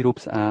នារីរូប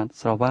ស្អាត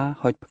ស្រវា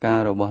ហុចផ្កា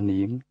របស់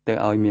នាងទៅ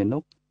ឲ្យមាណ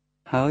ព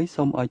ហើយ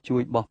សូមឲ្យជួ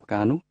យបោះផ្កា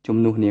នោះជំ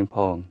នួសនាងផ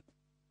ង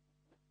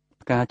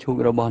ផ្កាឈូក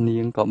របស់នា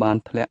ងក៏បាន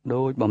ធ្លាក់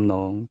ដូចបំណ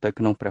ងទៅ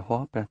ក្នុងព្រះហ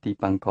ស្ថព្រះទី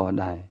បាំងក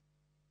ដែរ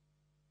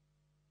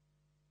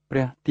ព្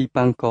រះទី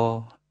បាំងក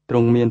ទ្រ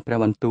ង់មានព្រះ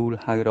បន្ទូល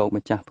ហៅរក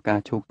ម្ចាស់ផ្កា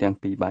ឈូកទាំង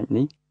ពីរបាច់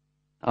នេះ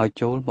ឲ្យ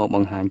ចូលមកប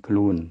ង្ហាញខ្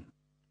លួន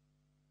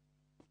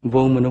វ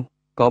ងមនុស្ស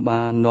ក៏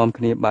បាននាំ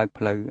គ្នាបើក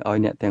ផ្លូវឲ្យ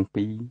អ្នកទាំង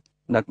ពីរ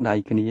ដឹកដៃ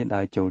គ្នា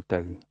ដើរចូល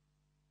ទៅ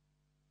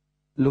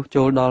លុះ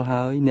ចូលដល់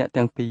ហើយអ្នក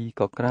ទាំងពីរ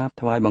ក៏ក្រាប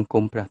ថ្វាយបង្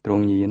គំព្រះទ្រ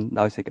ង់ញាណ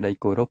ដោយសេចក្តី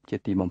គោរពជា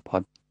ទីបំផុ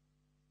ត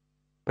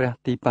ព្រះ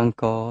ទីបាំង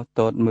ក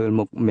ទតមើល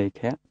មុខមេ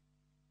ខៈ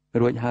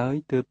រួចហើយ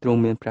ទើបទ្រង់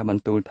មានព្រះប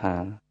ន្ទូលថា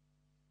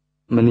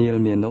មនាល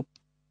មាណព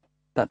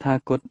តថា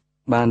គត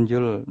បានយ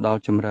ល់ដ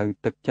ល់ជំរឿ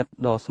ទឹកចិត្ត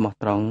ដ៏ស្មោះ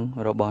ត្រង់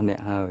របស់អ្នក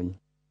ហើយ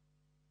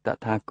ត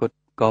ថាគត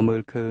ក៏មើ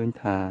លឃើញ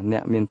ថាអ្ន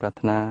កមានប្រា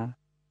ថ្នា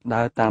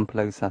ដើរតាមផ្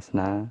លូវសាស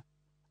នា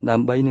ដើ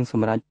ម្បីនឹងស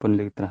ម្រេចពន្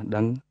លឺត្រាស់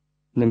ដឹង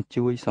និង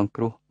ជួយសង្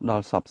គ្រោះដ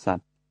ល់សពស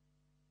ត្វ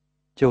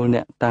ចូលអ្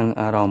នកតាំង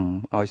អារម្មណ៍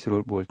ឲ្យស្រួ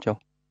លបួលចុះ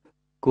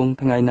គង់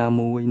ថ្ងៃណា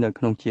មួយនៅ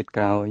ក្នុងជាតិ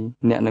ក្រោយ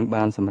អ្នកនឹង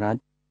បានសម្រេច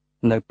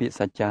នៅពាក្យ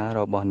សច្ចារ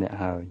បស់អ្នក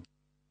ហើយ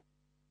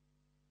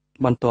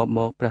បន្ទាប់ម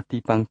កព្រះទី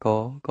បាំងក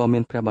ក៏មា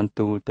នព្រះបន្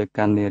ទូលទៅ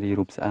កាន់នារី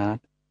រូបស្អាត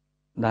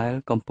ដែល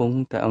កំពុង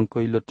តែអង្គុ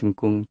យលុតជង្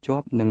គង់ជា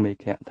ប់នឹងមេ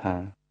ខៈថា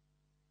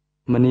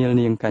មនាល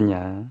នាងកញ្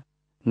ញា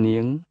នា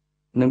ង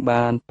នឹង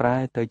បានប្រែ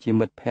ទៅជា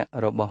មិត្តភក្តិ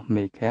របស់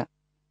មេខៈ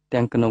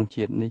ទាំងក្នុង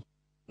ជាតិនេះ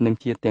និង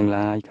ជាតិទាំង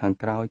ឡាយខាង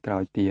ក្រោយ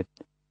ទៀត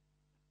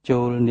ចូ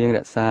លនាងរ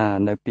ក្សា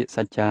នៅពាក្យស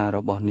ច្ចារ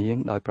បស់នាង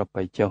ដោយប្រ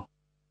ពៃចុះ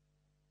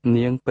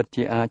នាងពិត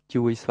ជាអាច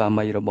ជួយស្វា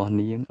មីរបស់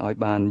នាងឲ្យ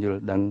បានយ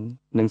ល់ដឹង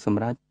និងស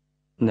ម្រេច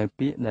នៅ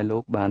ពាក្យដែលលោ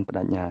កបានប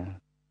ដិញ្ញា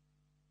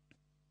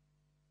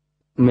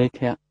មេ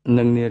ខៈ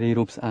និងនារី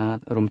រូបស្អាត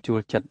រំជួល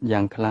ចិត្ត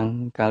យ៉ាងខ្លាំង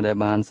កាលដែល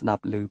បានស្ដា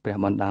ប់ឮព្រះ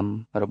បណ្ដាំ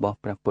របស់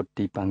ព្រះពុទ្ធ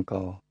ទីបាំងក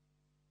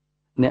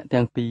អ្នក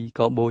ទាំងពីរ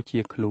ក៏បូជា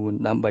ខ្លួន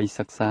ដើម្បី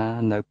សិក្សា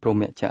នៅព្រហ្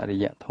មចរិ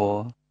យធ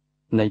ម៌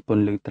នៃព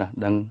ន្លឺត្រាស់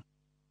ដឹង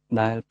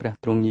ដែលព្រះ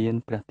ទ្រង់ញាណ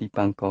ព្រះទី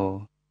បាំងក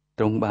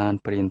ទ្រង់បាន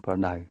ព្រានប្រ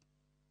ដៅ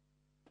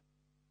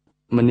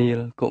មនាល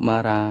កុមា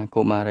រា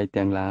កុមារី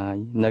ទាំងឡាយ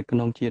នៅក្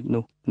នុងជាតិ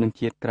នោះនិង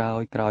ជាតិក្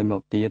រោយម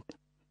កទៀត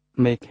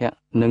មេខៈ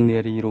និងនា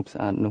រីរូបស្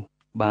អាតនោះ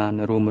បាន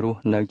រួមរ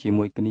ស់នៅជា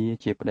មួយគ្នា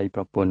ជាប្តី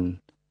ប្រពន្ធ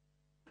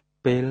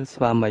ពេលស្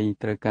វាមី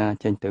ត្រូវការ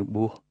ចេញទៅ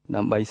បួស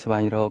ដើម្បីស្វែ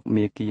ងរក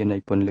មាគ៌ានៃ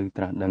ពន្លឺ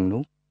ត្រាស់ដឹង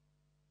នោះ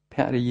ភ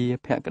រិយា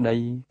ភក្តី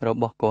រ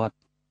បស់គាត់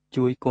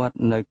ជួយគាត់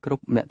នៅគ្រ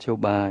ប់មធ្យោ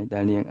បាយដែ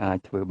លនាងអាច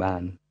ធ្វើបា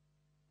ន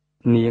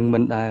នាងមិ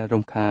នដែល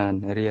រំខាន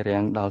រា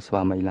រាំងដល់ស្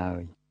វាមីឡើ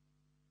យ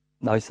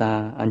ដោយសារ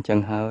អញ្ចឹង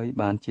ហើយ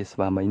បានជាស្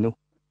វាមីនោះ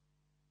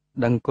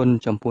ដឹងគុណ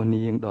ចំពោះ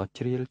នាងដ៏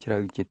ជ្រាលជ្រៅ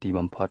ជាទី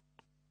បំផុត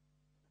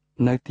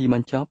នៅទីប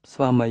ញ្ចប់ស្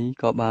វាមី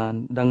ក៏បាន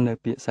ដឹងនៅ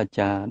ពាក្យសច្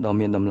ចាដ៏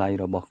មានតម្លៃ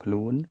របស់ខ្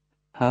លួន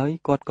ហើយ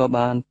គាត់ក៏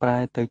បានប្រែ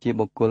ទៅជា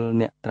បុគ្គល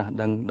អ្នកត្រាស់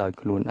ដឹងដោយ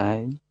ខ្លួនឯ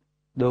ង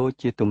ដូច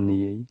ជាទំ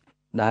នាយ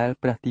ដែល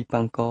ព្រះទី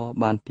បាំងក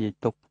បានទាយ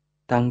ទុក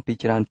តាំងពី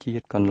ច្រើនជា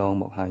តិកន្លង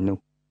មកហើយនោះ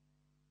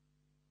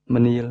ម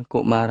នាលកុ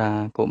មារា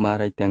កុមា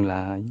រីទាំង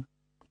ឡាយ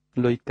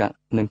លុយកាក់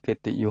និងកិ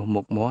ត្តិយស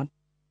មុខមាត់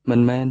មិ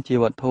នមែនជា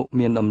វត្ថុ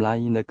មានតម្លៃ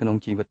នៅក្នុង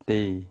ជីវិត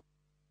ទេ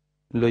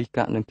លុយ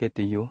កាក់និងកិត្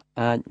តិយស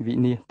អាចវិ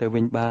នាសទៅ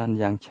វិញបាន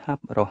យ៉ាងឆា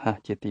ប់រហ័ស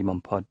ជាទីបំ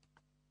ផុត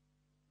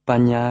ប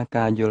ញ្ញា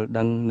ការយល់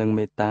ដឹងនិង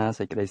មេត្តា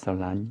សេចក្តីស្រ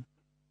ឡាញ់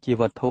ជា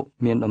វត្ថុ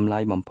មានតម្លៃ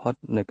បំផុត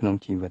នៅក្នុង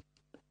ជីវិត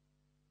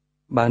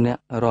បើអ្នក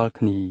រាល់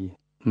គ្នា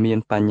មាន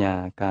បញ្ញា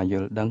ការយ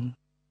ល់ដឹង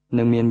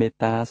និងមានមេត្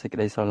តាសេចក្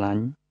តីស្រឡា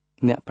ញ់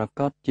អ្នកប្រ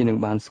កាសជានឹង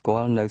បានស្គា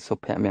ល់នៅសុ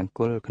ភមង្គ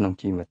លក្នុង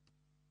ជីវិត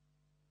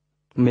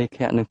មេ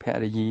ខៈនិងភ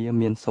រិយា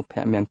មានសុភ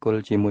មង្គល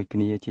ជាមួយគ្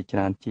នាជាច្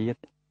រើនជាតិ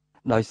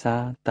ដោយសា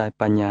រតែ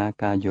បញ្ញា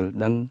ការយល់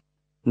ដឹង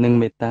និង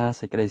មេត្តា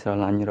សេចក្តីស្រ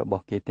ឡាញ់រប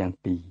ស់គេទាំង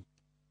ពីរ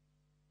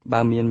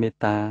បើមានមេត្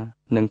តា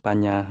និងប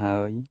ញ្ញាហើ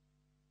យ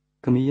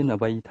គ្មានអ្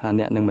វីថា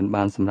អ្នកនឹងមិន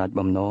បានសម្រេច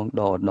បំណង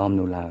ដ៏ឧត្តម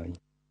នោះឡើយ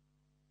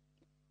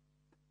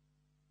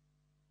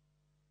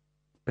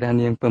ព្រះ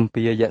នាងពំ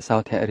ពាយសោ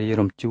ធរី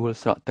រំជួល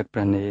ស្រក់ទឹកព្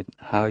រះនេត្រ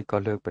ហើយក៏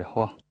លើកព្រះហ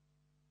ស្ថ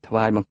ថ្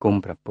វាយបង្គំ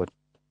ព្រះពុទ្ធ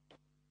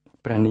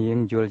ព្រះនាង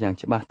យល់យ៉ាង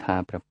ច្បាស់ថា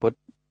ព្រះពុទ្ធ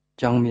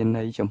ចង់មាន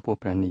ន័យចំពោះ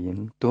ព្រះនាង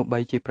ទោះបី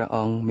ជាព្រះអ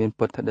ង្គមាន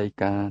ពុទ្ធដី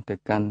កាទៅ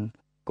កាន់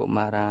កុ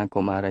មារា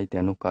កុមារី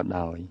ទាំងនោះក៏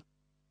ដោយ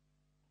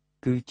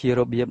គឺជារ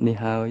បៀបនេះ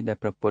ហើយដែល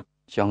ព្រះពុទ្ធ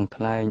ចង់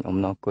ថ្លែងអំ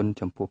ណរគុណ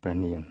ចំពោះព្រះ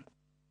នាង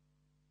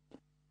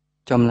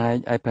ចំណែក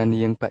ឯព្រះ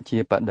នាងបជា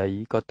បតី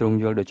ក៏ទ្រង់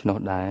យល់ដូច្នោះ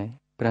ដែរ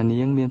ព្រះ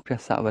នាងមានព្រះ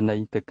សវន័យ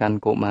ទៅកាន់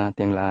កុមារ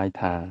ទាំងឡាយ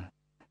ថា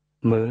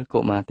មើលកុ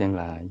មារទាំង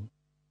ឡាយ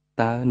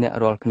តើអ្នក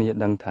រាល់គ្នា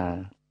ដឹងថា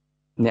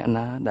អ្នក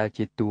ណាដែល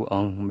ជាតួអ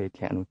ង្គមេ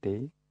ខៈនោះទេ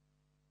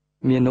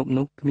មាណព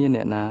នោះគ្មាន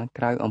អ្នកណា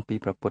ក្រៅអំពី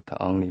ព្រះពុទ្ធ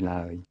អង្គនេះ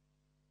ឡើយ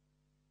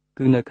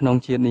គឺនៅក្នុង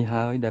ជាតិនេះ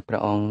ហើយដែលព្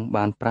រះអង្គ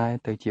បានប្រែ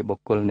ទៅជាបុ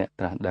គ្គលអ្នក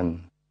ត្រាស់ដឹង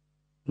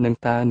នឹង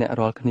តើអ្នក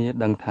រាល់គ្នា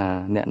ដឹងថា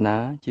អ្នកណា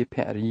ជាភ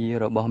រិយា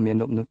របស់មា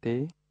ណពនោះទេ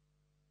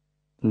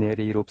នា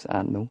រីរូបស្អា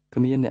តនោះ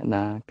គ្មានអ្នក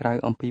ណាក្រៅ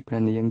អំពីព្រះ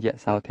នាងយ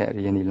សោធ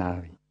រីនេះឡើ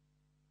យ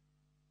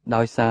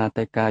ដោយសារ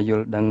តែការយ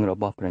ល់ដឹងរ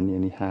បស់ព្រះនាង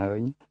នេះហើយ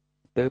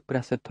ទើបព្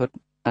រះសិទ្ធត្ថ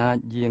អាច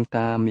យាង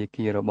តាមមា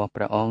គ៌ារបស់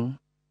ព្រះអង្គ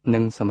និ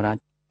ងសម្រេច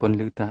ពន្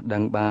លឺត្រាស់ដឹ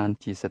ងបាន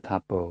ជាស្ថា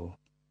ពរ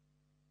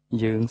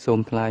យើងសូម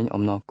ថ្លែង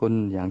អំណរគុណ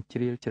យ៉ាងជ្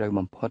រាលជ្រៅ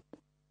បំផុត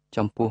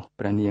ចំពោះ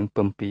ព្រះនាង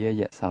ពំពា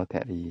យសោធ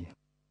រី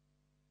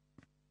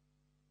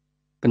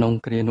ក្នុង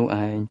គ្រានោះ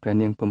ឯងព្រះ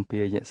នាងពំ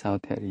ពាយសោ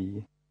ធរី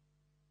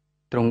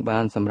ទ្រង់បា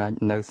នសម្រេច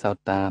នៅសោ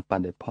តាប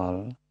ដិផល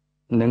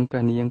និងព្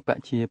រះនាងប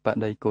ជាប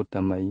តីកោត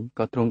មី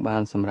ក៏ទ្រង់បា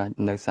នសម្រេច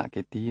នៅស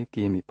កេទា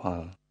គាមិផ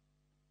ល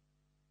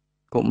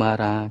កុមា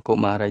រាកុ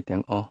មារីទាំ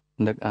ងអស់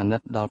នឹកអាណិ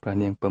តដល់ព្រះ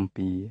នាងពំ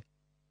ពា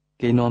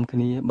គេនាំគ្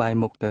នាបែរ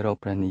មុខទៅរក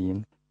ព្រះនាង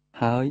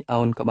ហើយឱ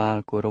នក្បាល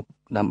គោរព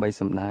ដើម្បី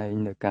សម្ដែង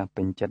នៅការ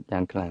ពេញចិត្តយ៉ា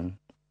ងខ្លាំង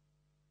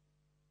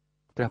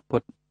ព្រះពុ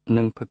ទ្ធ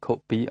និងភិក្ខុ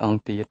2អង្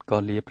គទៀតក៏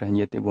លាព្រះ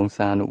ញាតិវង្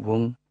សានុវ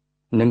ង្ស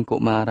និងកុ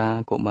មារា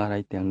កុមារី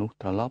ទាំងនោះ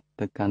ត្រឡប់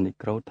ទៅកាន់និ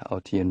ក្រូធឧ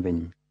ទ្យានវិញ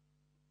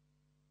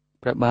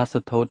ព្រះបាទស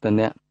ទ្ធោទ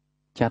នៈ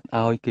ចាត់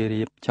ឲ្យគេ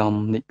រៀបចំ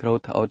និក្រូ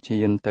ធឧទ្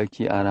យានទៅ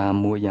ជាអារាម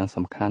មួយយ៉ាង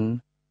សំខាន់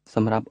ស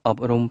ម្រាប់អ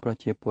ប់រំប្រ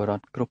ជាពលរ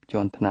ដ្ឋគ្រប់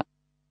ជាន់ថ្នាក់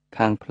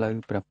ខាងផ្លូវ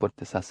ព្រះពុទ្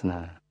ធសាសនា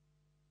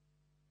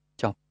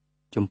ចប់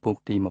ជំពូក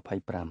ទី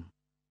25